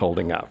he was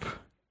holding up.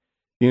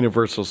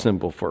 Universal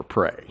symbol for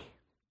pray.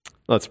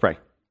 Let's pray.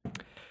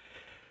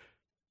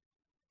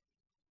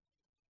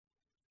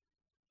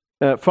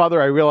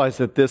 Father, I realize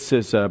that this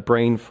is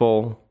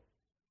brainful.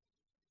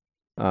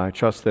 I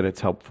trust that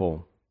it's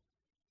helpful.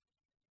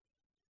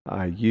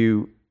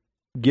 You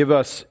give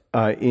us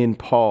in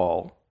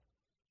Paul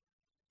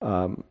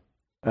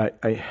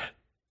a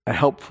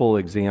helpful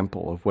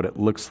example of what it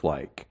looks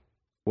like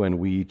when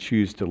we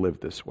choose to live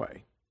this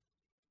way.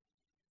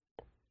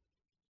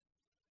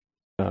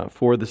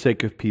 For the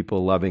sake of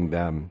people, loving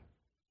them,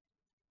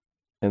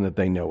 and that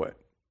they know it.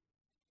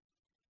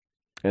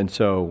 And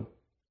so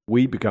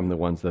we become the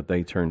ones that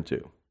they turn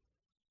to.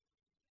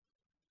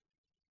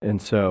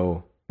 And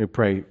so we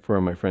pray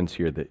for my friends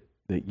here that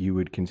you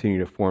would continue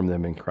to form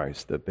them in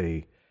Christ, that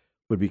they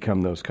would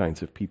become those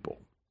kinds of people.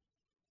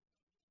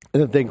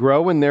 And that they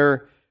grow in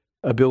their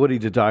ability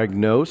to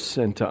diagnose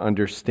and to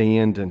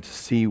understand and to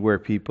see where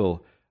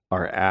people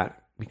are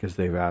at because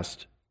they've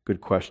asked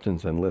good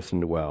questions and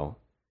listened well.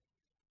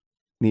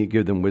 And you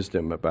give them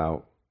wisdom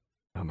about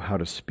how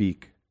to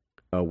speak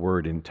a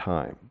word in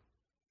time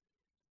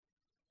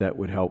that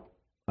would help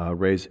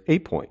raise a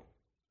point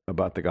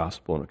about the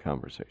gospel in a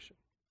conversation.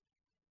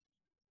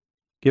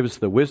 Give us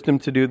the wisdom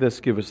to do this.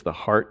 Give us the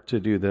heart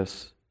to do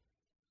this.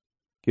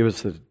 Give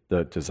us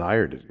the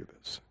desire to do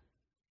this,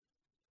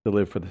 to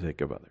live for the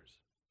sake of others.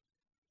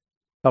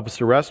 Help us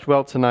to rest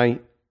well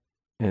tonight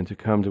and to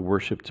come to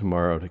worship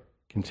tomorrow, to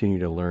continue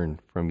to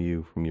learn from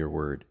you, from your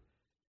word,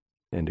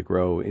 and to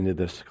grow into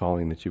this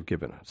calling that you've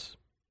given us.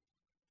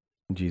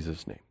 In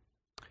Jesus' name,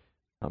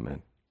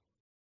 amen.